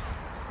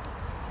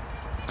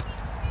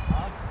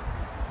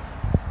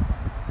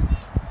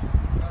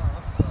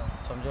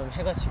 점점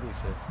해가 지고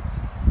있어요.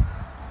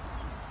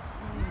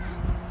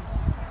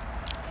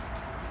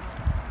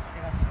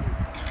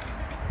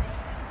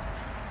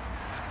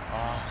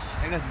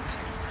 해가 지고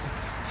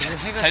지금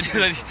해가 잘 지고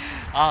되다니. 있어.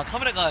 아,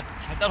 카메라가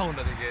잘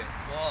따라온다 되게.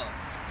 와,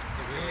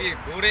 여기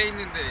모래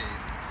있는데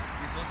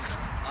있어도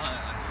되나? 아니.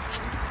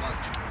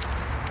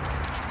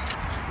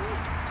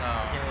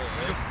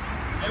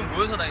 자, 좀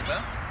모여서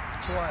다닐까요?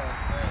 좋아요.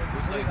 네,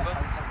 모여서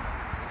다닐까?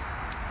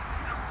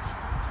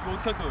 이거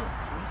어떻게 할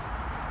거예요?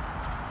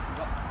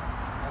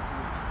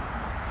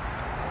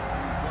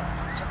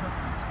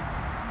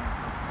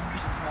 목이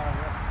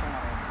조심하라고요. 걱정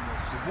말아요.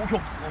 목이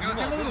없어. 내가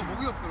생각해도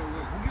목이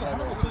없더라고요. 모기가 맞아.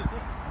 하나도 없어졌어.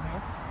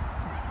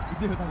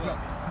 이대로 다시.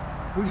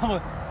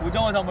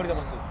 오자마자 한 마리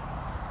잡았어.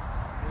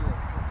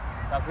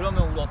 자,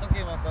 그러면 우리 어떤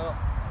게임 할까요?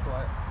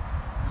 좋아요.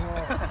 이거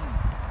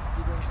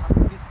지금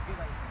작물이 2개가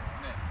있어요.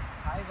 네.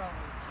 가위바위보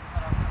진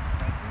사람은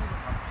그냥 손으로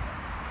잡읍시다.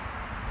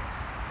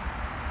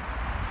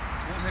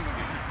 좋은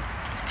생각이에요.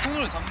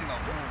 손으로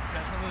잡는다고?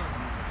 그냥 손으로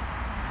잡는 거.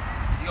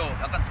 이거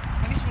약간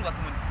테니스볼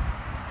같으면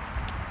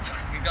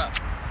그러니까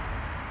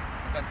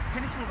약간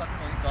테니스볼 같은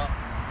거니까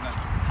그냥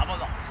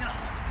잡아도 아프진 않아.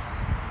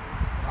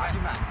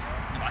 맞으면 안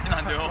돼요. 맞으면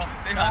안 돼요.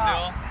 때리면 안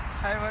돼요.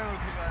 가위바위보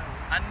그거요.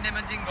 안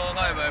내면 진 거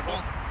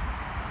가위바위보.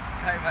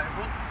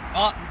 가위바위보.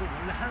 아 이거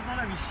원래 한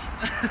사람이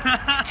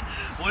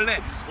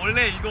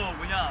원래 이거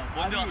뭐냐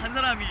먼저 아니. 한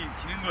사람이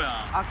지는 거야.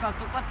 아까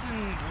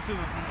똑같은 모습을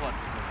본 것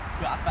같아서.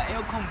 그 아까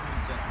에어컨 불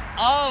있잖아.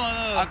 아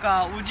맞아.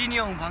 아까 우진이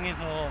형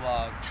방에서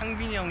막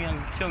창빈이 형이랑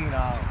믹스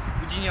형이랑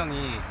우진이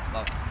형이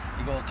막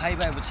이거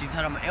가위바위보 진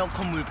사람은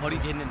에어컨 물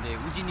버리게 했는데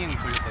우진이 형이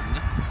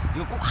걸렸거든요.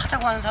 이거 꼭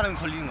하자고 하는 사람이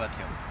걸리는 것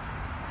같아요.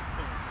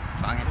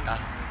 망했다.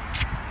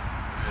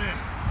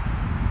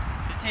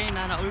 세태인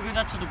하나 얼굴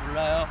다쳐도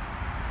몰라요.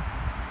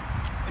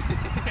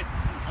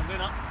 안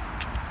되나? 아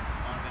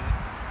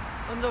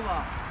네.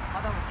 던져봐.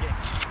 받아볼게.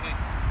 네.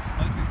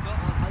 받을 수 있어?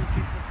 받을 수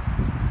있어.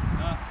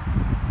 자.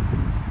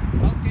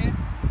 가볼게.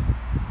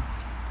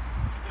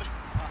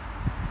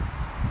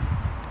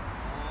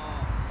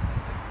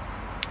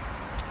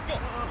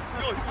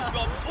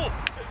 이거 안 붙어.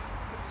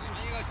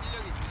 아니가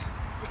실력이 있네.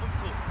 이거 안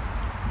붙어.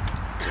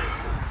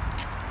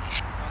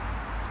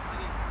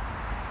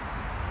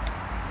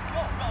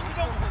 안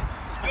붙어.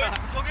 야,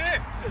 이상해.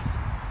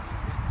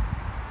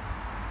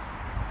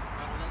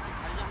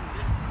 잘 잡는데?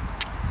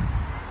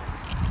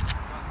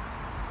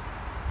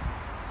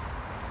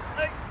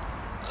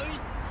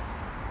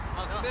 아,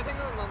 근데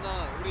생각난다.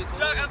 우리 자,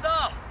 저번에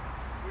간다.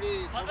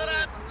 우리 받아라.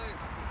 저번에 한강에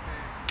갔을 때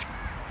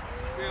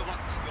그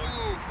막 축구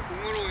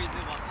공으로 이제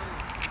막 하는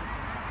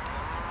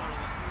바로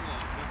같은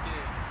거몇개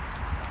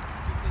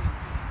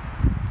했었는지.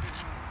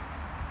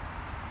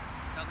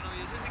 자, 그럼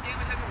이제 슬슬 게임을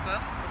시작해볼까요?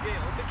 오케이,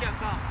 어떻게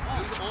할까?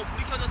 여기서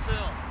불이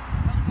켜졌어요.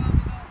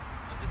 감사합니다.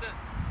 어쨌든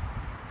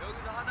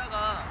여기서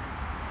하다가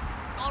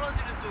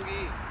떨어지는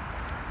쪽이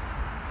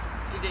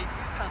이제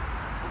약간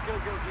오케이.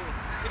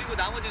 그리고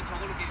나머지는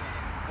저걸로 게임하자.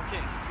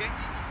 오케이. 오케이?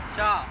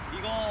 자,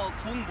 이거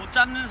공 못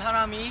잡는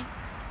사람이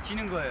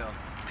지는 거예요.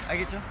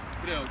 알겠죠?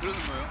 그래요. 그러는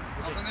거예요.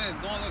 아, 근데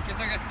너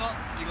괜찮겠어?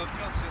 이거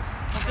필요 없이.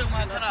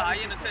 걱정만 괜찮아.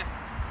 아이는 세.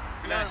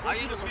 그래. 난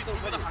아이는 옷으로 우리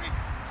접도록 둘보다 하지. 강해.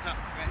 자,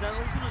 그래. 난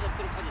옷으로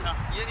잡도록 하지. 자,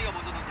 이현이가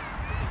먼저 던져.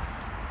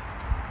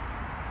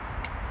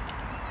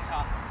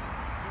 자,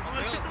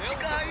 내가 못하고.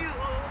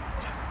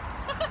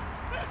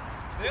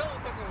 내가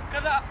못하고.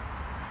 가자.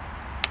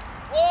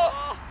 오!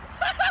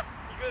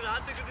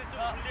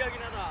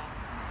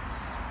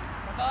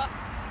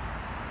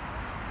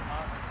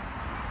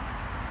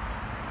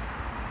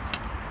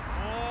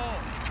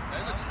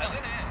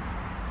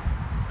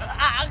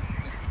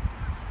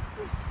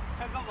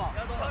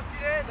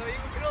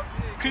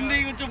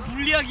 이거 좀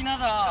불리하긴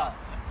하다.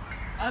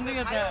 안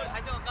되겠다.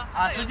 다시 정할까?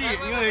 아 솔직히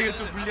이거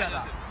좀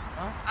불리하다.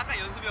 아까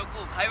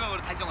연습이었고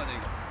가위바위보로 다시 정하자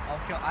이거.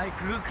 오케이.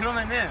 아니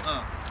그러면은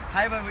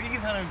가위바위보 이긴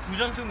사람이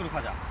부전승으로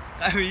가자.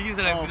 가위바위보 이긴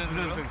사람이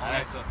부전승으로? 부전승.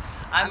 알았어.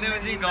 안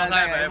내면 진 거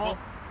가위바위보.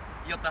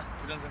 이겼다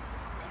부전승.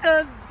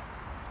 이런.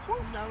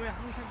 나 왜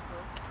항상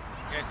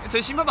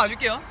저희 심판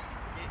봐줄게요.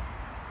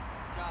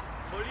 자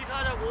멀리서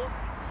하자고.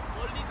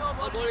 멀리서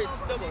멀리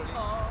진짜 멀리.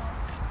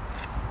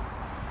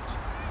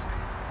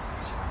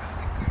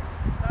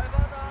 잘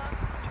받아.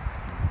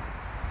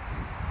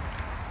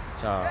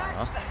 자,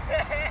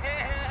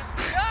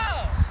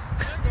 야!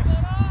 여기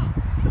봐라.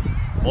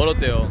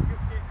 멀었대요.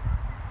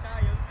 자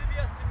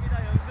연습이었습니다.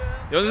 연습.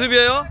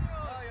 연습이에요?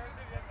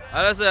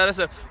 연습이었어요.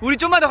 알았어요. 우리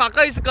좀만 더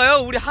가까이 있을까요?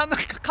 우리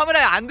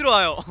카메라에 안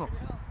들어와요. 아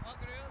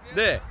그래요?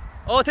 네.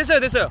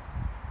 됐어요.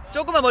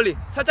 조금만 멀리,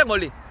 살짝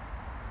멀리.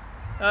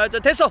 자,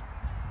 됐어.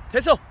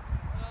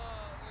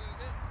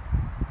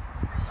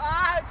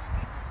 아,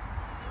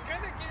 그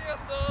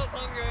느낌이었어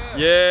방금.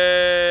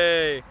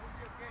 예.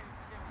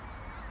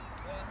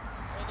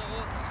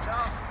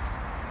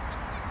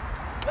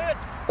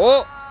 어?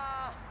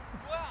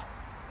 뭐야?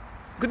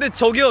 근데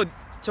저기요.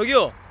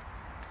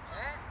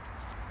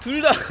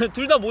 둘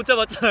다 못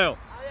잡았잖아요.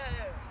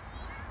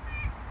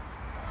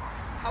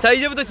 자,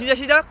 이제부터 진짜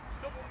시작?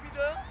 저 못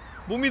믿어요?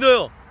 못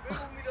믿어요. 왜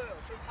못 믿어요?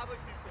 저 잡을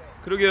수 있어요.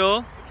 그러게요.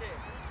 오케이.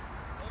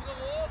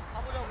 넘어가고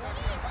가보자고.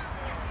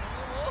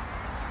 넘어가고.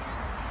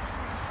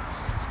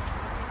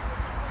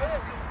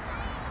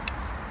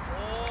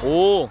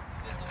 오.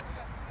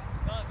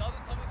 나도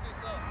잡을 수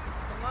있어.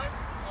 정말?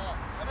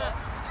 해봐.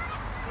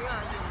 그냥 안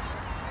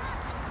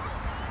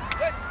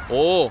돼.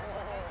 오.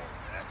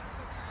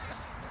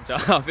 자,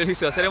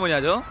 펠릭스가 세레모니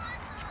하죠.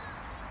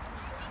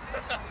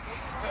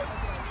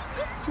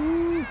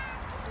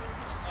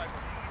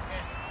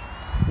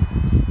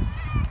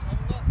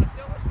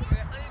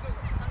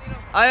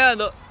 아야,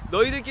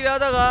 너희들끼리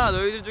하다가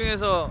너희들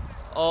중에서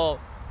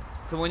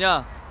그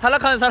뭐냐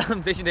탈락하는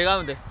사람 대신 내가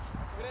하면 돼.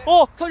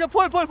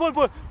 잠시만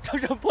폴.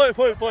 잠시만 폴.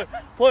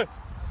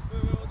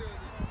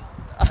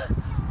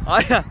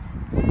 아야.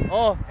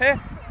 해.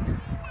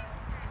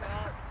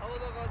 자,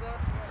 가보자 가자.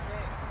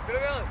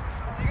 그러면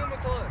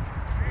지금부터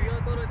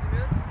네가 떨어지면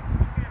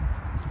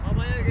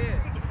만약에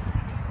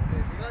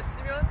네가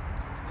치면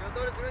네가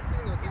떨어지면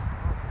치는 거지.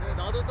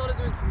 나도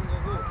떨어지면 주는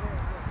거고.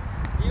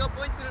 네가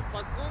포인트를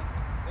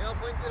받고 내가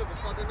포인트를 못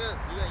받으면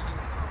네가 이기는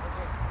거지.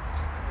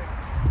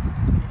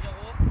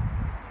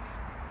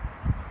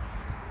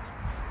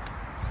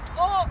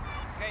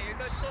 오케이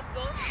일단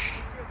쳤어.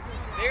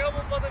 내가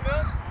못 받으면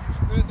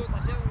그래 또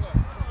다시 하는 거야.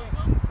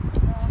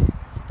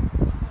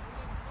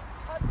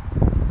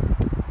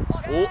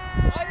 오.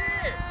 아니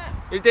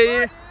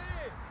 1대1.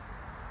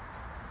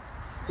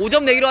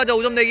 5점 내기로 하자.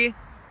 5점 내기.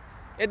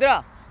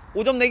 얘들아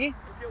 5점 내기?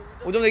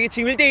 5점 내기.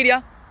 지금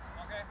 1대1이야.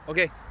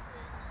 오케이.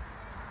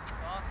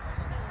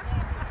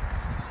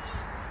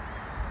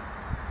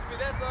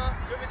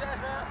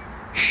 준비됐어.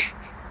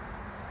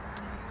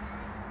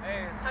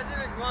 에이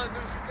사진은 그만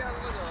좀 쉽게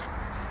하는 거죠.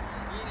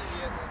 이인을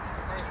위해서.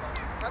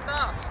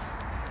 간다.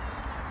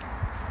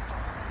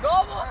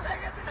 너무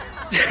세게 들리는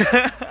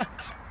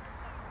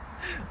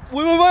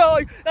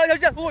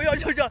뭐야?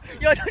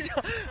 야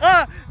잠시만.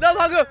 나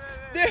방금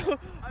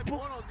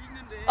뭘 어디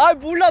있는데?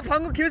 몰라.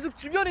 방금 계속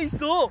주변에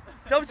있어.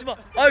 잠시만.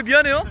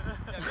 미안해요. 야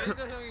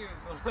매니저 형이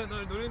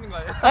널 노리는 거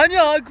아니야?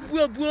 아니야.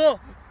 뭐야?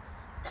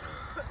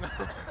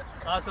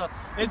 알았어.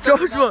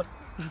 잠시만.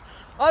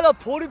 나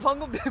벌이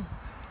방금 내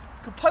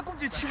그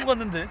팔꿈치 치고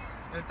갔는데.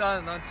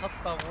 일단 난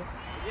쳤다고.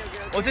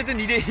 어쨌든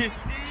 2대1.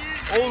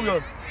 어우 야.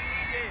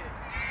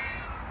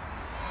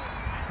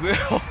 왜요?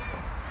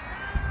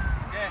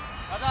 오케이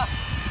가자.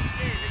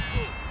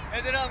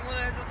 얘들아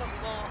응원해줘서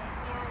고마워.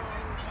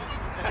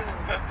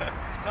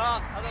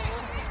 자 가자고.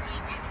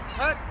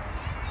 헛.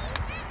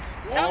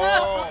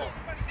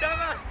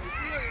 장아.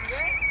 실력인데?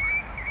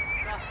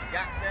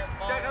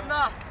 자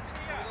간다.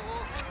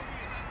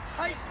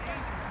 하이.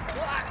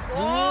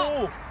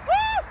 오.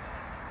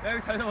 야 이거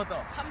잘 잡았다.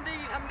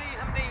 3대2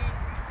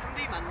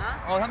 맞나?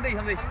 3대2.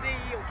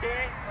 3대2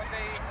 오케이.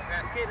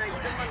 오케이 나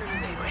 2점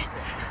맞는데.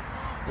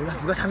 몰라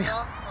누가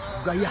 3이야.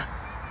 누가 2야.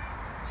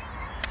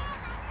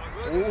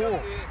 오.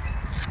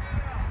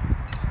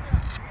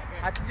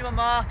 다치지만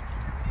마.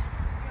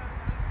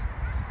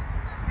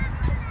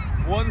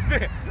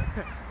 원세.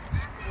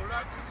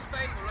 몰라 투수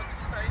사인.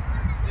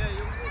 야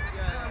용국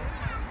야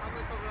한번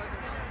척을 하지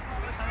마.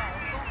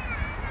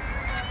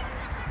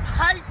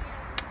 하이.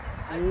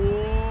 오.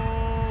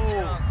 야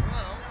그만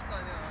아무것도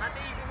아니야.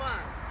 4대2구만.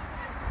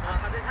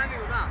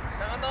 4대3이구나.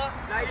 자 간다.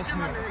 나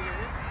 1점만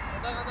내야겠네.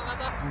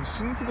 간다.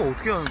 승부가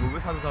어떻게 하는 거야? 왜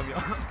 4대3이야?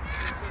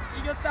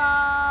 이겼다.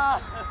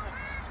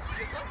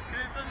 이겼어?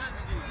 그래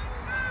던져주지.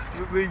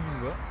 왜 이긴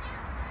거야?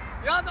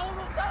 야 너무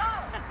높잖아.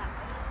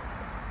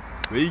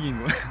 왜 이긴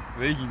거야?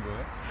 왜 이긴 거야?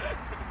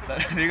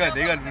 내가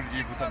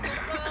이해 못한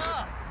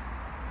거야.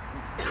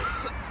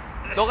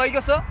 너가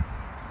이겼어?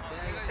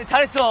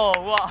 잘했어.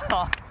 와.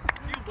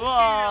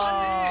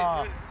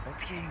 와.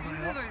 어떻게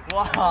이긴 거야?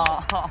 와.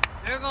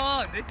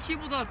 얘가 내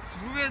키보다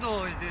 2배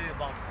더 이제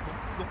막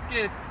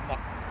높게 막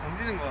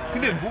던지는 거야.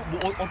 근데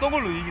어떤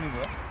걸로 이기는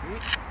거야?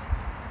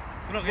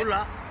 그러게.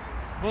 몰라.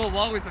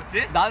 뭐 하고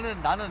있었지?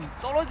 나는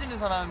떨어지는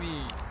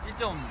사람이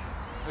 1점을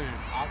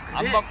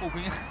안 받고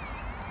그냥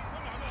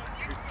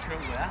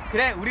그런 거야?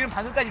 그래 우리는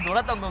방금까지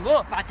놀았던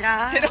거고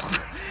맞아.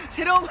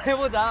 새로운 걸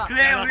해보자.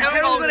 그래, 우리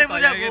새로운 걸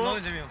해보자고. 이게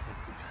너무 재미없어.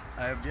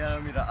 아유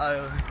미안합니다.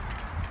 아유.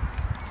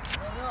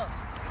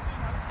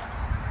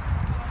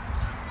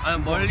 아니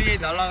멀리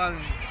날아가는.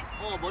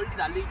 멀리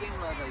날리기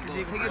게임을 하자. 이거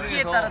근데 세계 크기에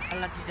중에서 따라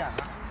달라지지 않아?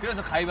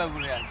 그래서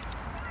가위바위보를 해야지.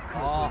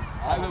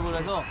 가위바위보를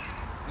해서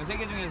세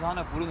개 중에서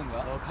하나 고르는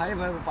거야.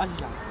 가위바위보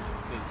빠지지 않고.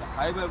 네, 자,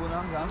 가위바위보는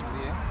항상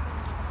우리의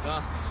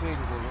자, 그래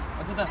그거고.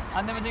 어쨌든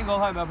안 내면 진거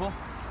가위바위보.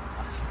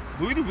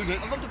 너희들 왜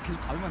내가 깜짝 계속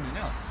가위만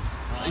내냐?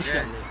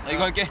 그래.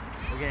 이거 할게.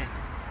 오케이.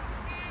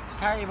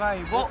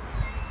 가위바위보.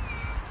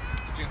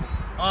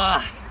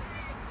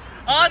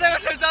 내가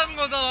제일 작은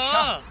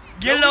거잖아.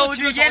 옐로우 옐로우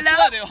저거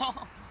치워야 돼요.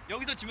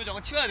 여기서 지면 저거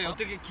치워야 돼요.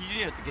 어떻게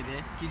기준이 어떻게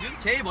돼? 기준?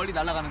 제일 멀리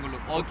날아가는 걸로.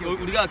 오케이,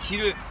 오케이. 우리가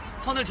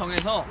선을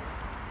정해서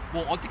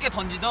뭐 어떻게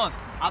던지던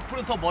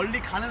앞으로 더 멀리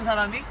가는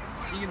사람이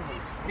이기는 걸로.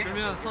 오케이?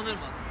 그러면 선을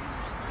봐.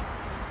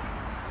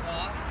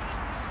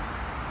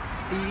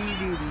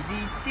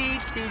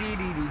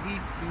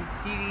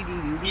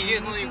 이게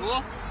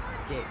선이고.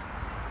 오케이.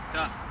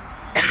 자,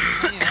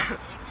 선이에요.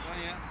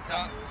 선이에요.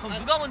 자, 그럼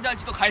누가 먼저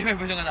할지도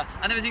가위바위보 정하자.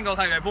 안 되면 진거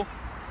가위바위보.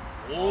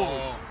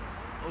 오.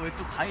 왜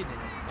또 가위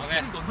내냐?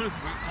 오케이. 너는 왜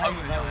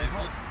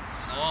가위바위보?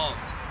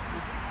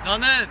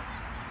 나는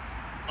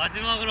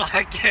마지막으로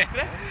할게.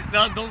 그래?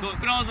 나 너무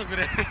부끄러워서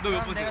그래. 너 몇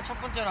그럼 번째? 내가 첫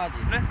번째로 하지.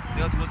 그래?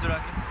 내가 두 번째로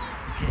할게.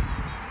 오케이.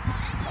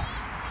 자,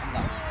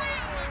 간다.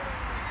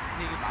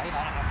 근데 이게 많이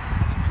날아가.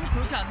 또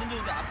그렇게 안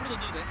던져도 돼. 앞으로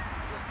던져도 돼.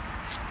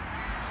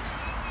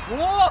 오!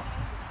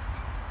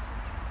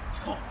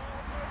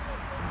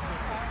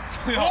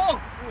 형!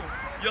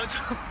 야,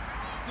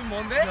 좀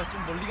먼데? 야,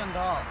 좀 멀리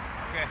간다.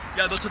 오케이.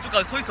 야, 너 저쪽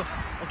가서 서 있어.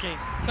 오케이.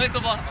 서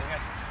있어봐.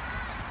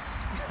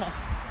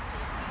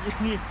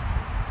 얘니.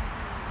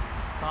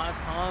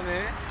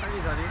 다음에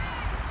자기 자리.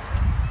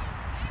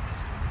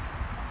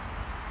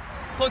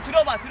 그거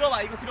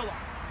들어봐. 이거 들어봐.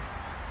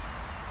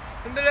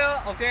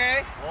 흔들려.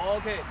 오케이.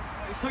 오케이.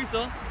 여기 서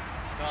있어.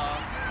 자,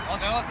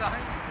 내가 봤을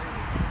때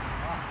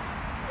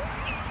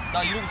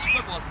나 이러고 집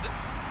갈 것 같은데?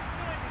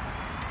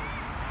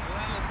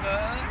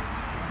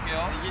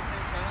 볼게요. 이게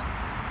체크.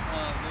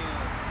 하나,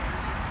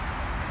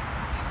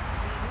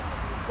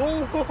 둘. 오!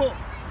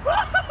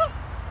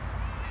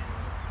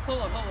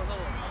 서봐.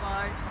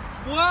 바이바이.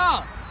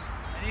 뭐야?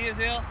 안녕히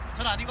계세요.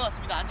 전 아닌 것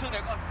같습니다. 안 쳐도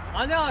될 것 같아요.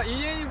 아니야,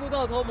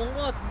 이엔이보다 더 먼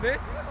것 같은데?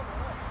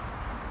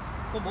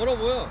 더 멀어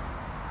보여.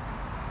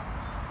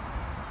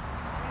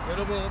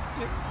 여러분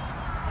어떻게?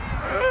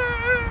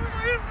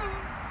 알겠어.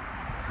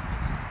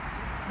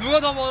 누가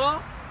더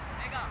멀어?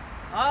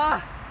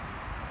 내가.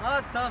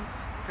 참.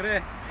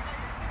 그래.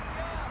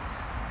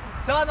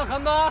 자, 나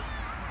간다.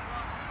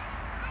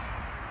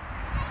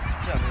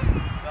 쉽지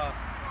않아요. 자.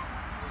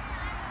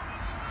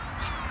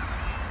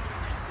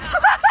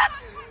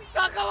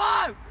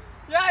 잠깐만!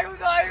 야, 이거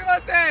좀 아닌 것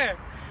같아!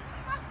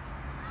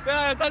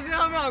 야, 다시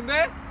하면 안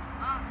돼?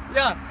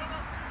 야!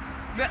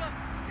 네.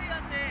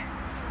 스테이한테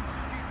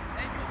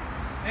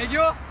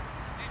애교?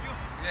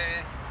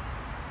 예.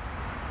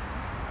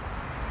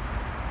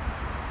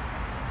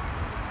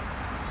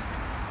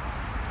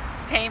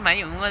 스테이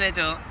많이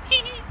응원해줘.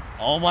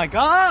 오 마이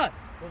갓!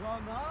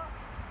 죄송합니다.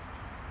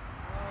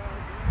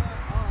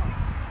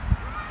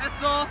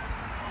 했어.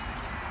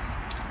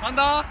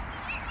 간다.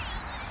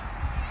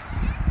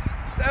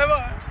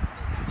 제발.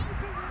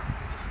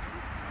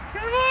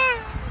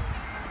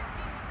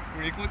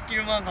 우리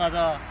꽃길만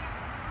가자.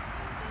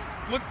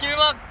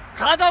 꽃길만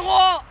가자고!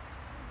 와,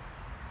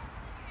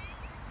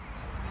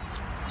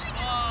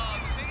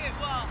 되게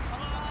와.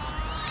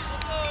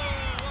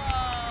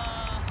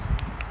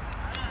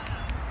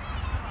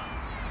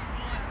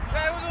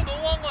 야, 이거 좀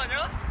너무한 거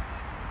아니야?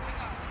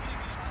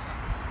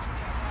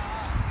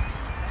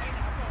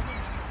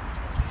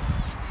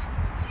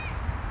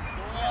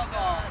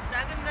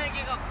 작은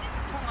날개가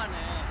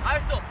통하네.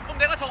 알았어. 그럼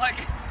내가 저거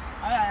할게.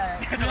 아니.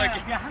 내가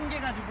정할게. 그냥 한 개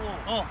가지고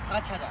다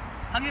같이 하자.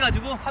 한 개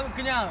가지고. 하면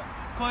그냥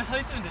거기 서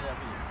있으면 되잖아.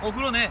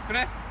 그러네.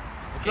 그래?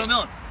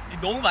 그러면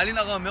너무 많이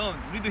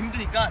나가면 우리도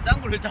힘드니까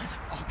작은 걸로 일단 하자.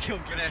 오케이.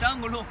 그래.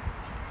 작은 걸로.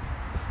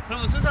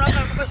 그러면 순서를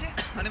아까랑 똑같이?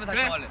 아니면 다시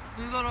그래. 정할래?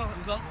 순서로.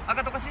 순서?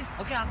 아까 똑같이?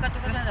 오케이, 아까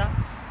똑같이 하자.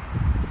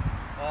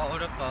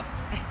 어렵다.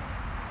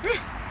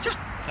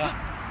 자.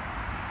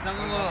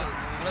 작은 거.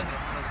 그러지.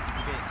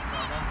 오케이.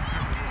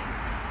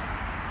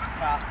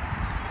 자,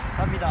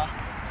 갑니다.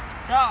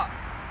 자,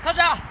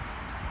 가자.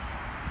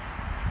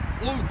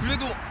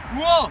 그래도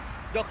우와!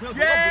 야, 그냥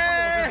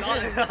예! 너가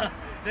못한 거 같은데?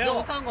 내가 너-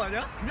 못한 거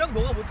아니야? 그냥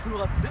너가 못한 거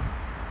같은데?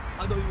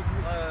 너 이거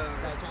누구?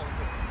 야, 저거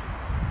어때?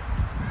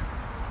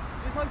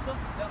 여기 서 있어.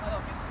 내가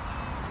가져갈게.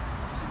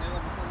 혹시 내가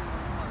못하는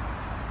거구만.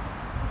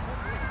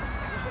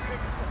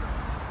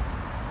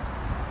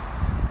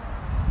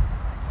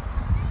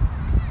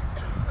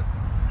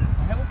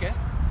 해볼게.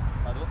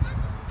 나도.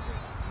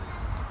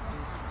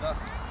 자.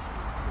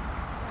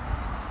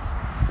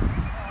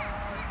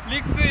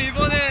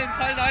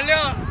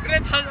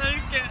 그래 잘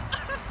살릴게.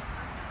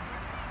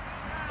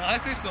 할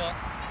수 있어.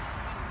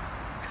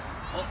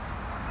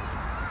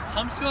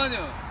 잠시만요.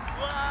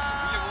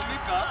 이게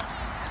뭡니까?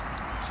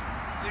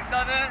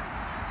 일단은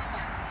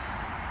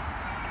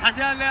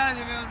다시 할래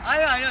아니면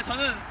아니요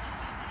저는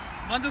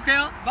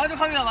만족해요?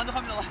 만족합니다.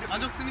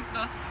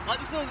 만족스럽습니까?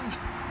 만족스러워집니다.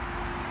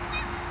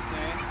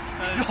 네.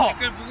 자, 야.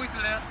 댓글 보고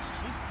있을래요?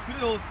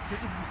 그래요.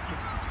 댓글 보고 있을게요.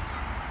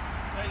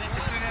 자, 이제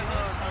댓글에서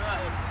저는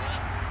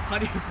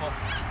다리 봐.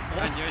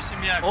 난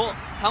열심히 할.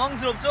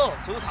 당황스럽죠?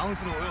 저도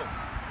당황스러워요.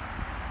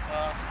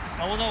 자,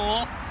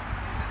 가보자고.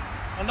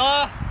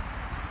 간다.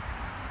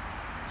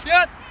 슛!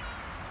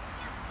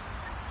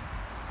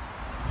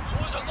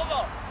 오 잠깐만.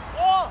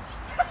 와.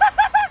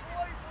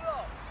 우와 이거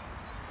뭐야?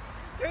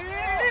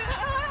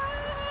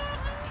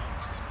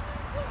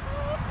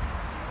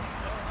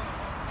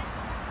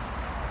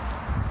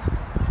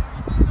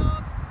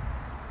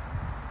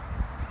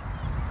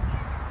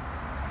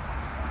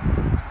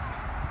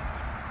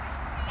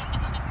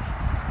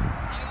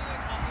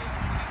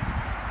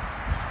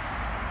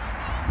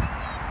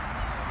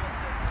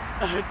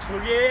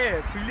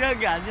 저게 불리한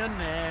게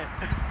아니었네.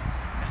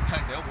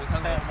 그냥 내가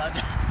못한 거야.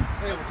 맞아.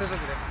 내가 못해서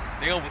그래.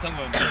 내가 못한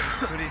거였네.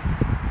 둘이.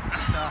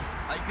 자,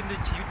 아니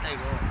근데 재밌다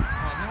이거.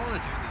 생각보다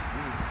재밌네.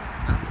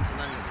 한번 더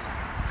나는 거.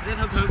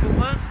 그래서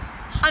결국은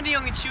한이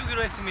형이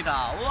치우기로 했습니다.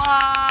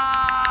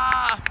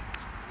 와.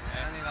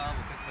 혜연이가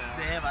못했어요.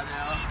 네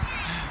맞아요.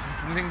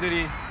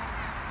 동생들이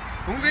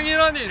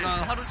동생이라니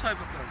난 하루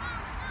차이밖에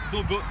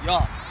안 돼.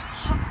 야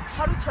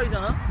하루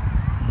차이잖아.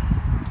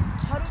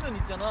 하루면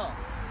있잖아.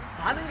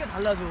 많은 게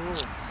달라져.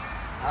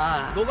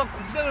 너가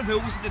곱셈을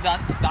배우고 있을 때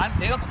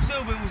내가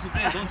곱셈을 배우고 있을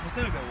때 넌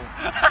덧셈을 배워.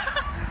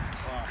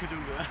 그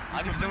정도야?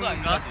 아니 그 정도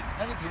정도인가? 아니지.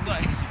 사실 그 정도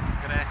아니지.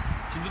 그래.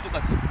 진도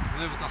똑같이.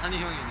 오늘부터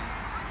한이 형이네.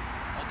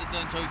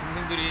 어쨌든 저희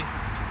동생들이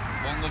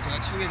먹은 걸 제가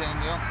치우게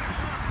되는데요.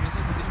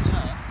 그래서 그렇게 좋진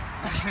않아요.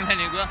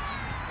 장난이고요.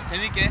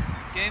 재밌게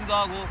게임도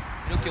하고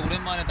이렇게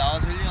오랜만에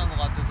나와서 힐링한 것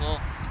같아서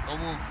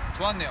너무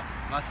좋았네요.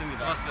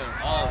 맞습니다. 좋았어요.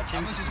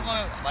 한 분씩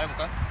소감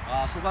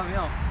말해볼까요?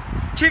 소감이요?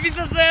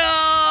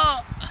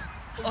 재밌었어요.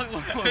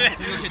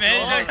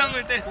 매니저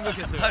형을 때렸어.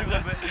 공격했어요. 아이고,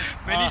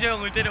 매니저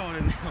형을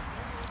때려버렸네요.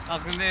 아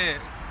근데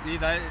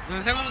이날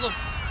생각보다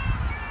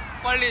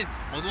빨리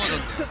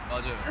어두워졌네요.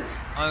 맞아요.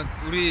 아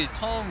우리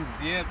처음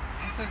리앱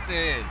했을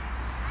때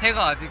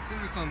해가 아직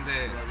뜨고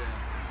있었는데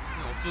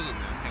맞아요.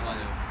 없어졌네요. 해가.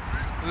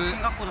 맞아요.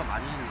 생각보다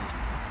많이 했네.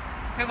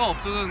 해가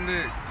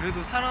없어졌는데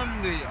그래도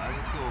사람들이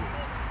아직도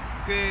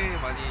꽤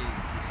많이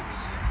계시고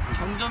있어요.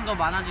 점점 더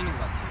많아지는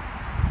것 같아요.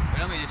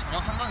 왜냐면 이제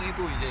저녁 한강이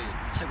또 이제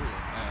최고죠.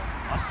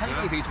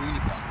 산책이 되게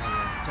좋으니까.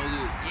 맞아요. 저도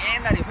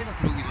옛날에 회사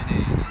들어오기 전에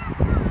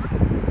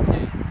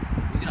이제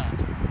오진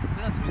않았어요.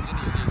 회사 들어오기 전에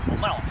여기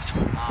엄마랑 왔었죠.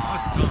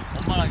 진짜?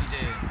 엄마랑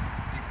이제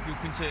요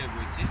근처에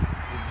뭐였지?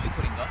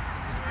 뮤지컬인가?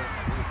 그것도 보러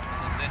가고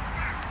했었는데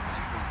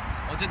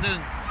어쨌든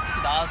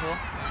이렇게 나와서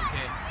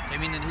이렇게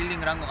재밌는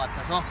힐링을 한 것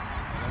같아서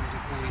너무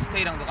좋고 우리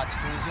스테이랑도 같이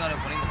좋은 시간을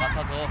보낸 것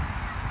같아서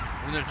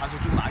오늘 다소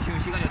조금 아쉬운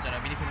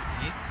시간이었잖아요. 미니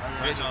팬미팅이.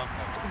 그래서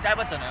조금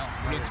짧았잖아요.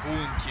 물론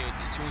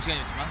좋은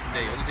시간이었지만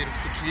근데 여기서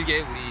이렇게 또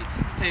길게 우리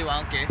스테이와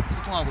함께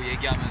소통하고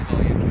얘기하면서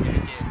이렇게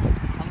재밌게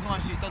방송할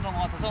수 있었던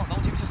것 같아서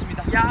너무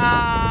재밌었습니다.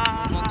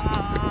 야.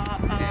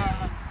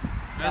 네.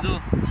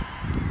 그래도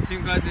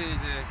지금까지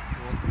이제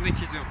뭐 썬데이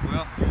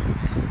퀴즈였고요.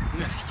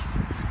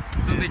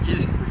 썬데이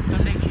퀴즈.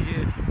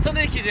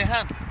 선데이 퀴즈의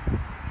한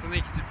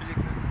썬데이 퀴즈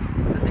필릭스.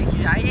 선데이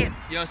퀴즈 아임.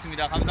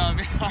 이었습니다.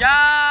 감사합니다.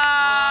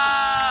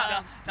 야.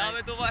 자,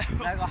 다음에 또 봐요.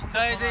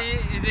 자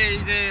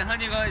이제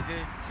한이가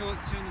이제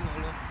치우는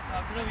걸로.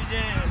 자 그럼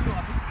이제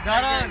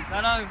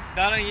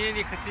나랑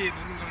이엔이 같이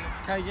노는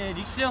걸로. 자 이제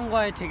릭스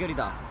형과의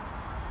대결이다.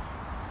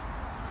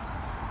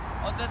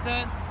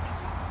 어쨌든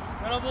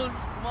여러분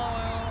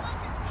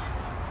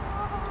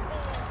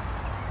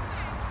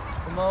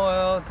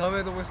고마워요.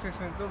 다음에도 볼 수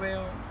있으면 또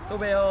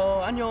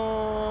봬요.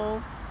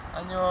 안녕.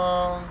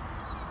 안녕.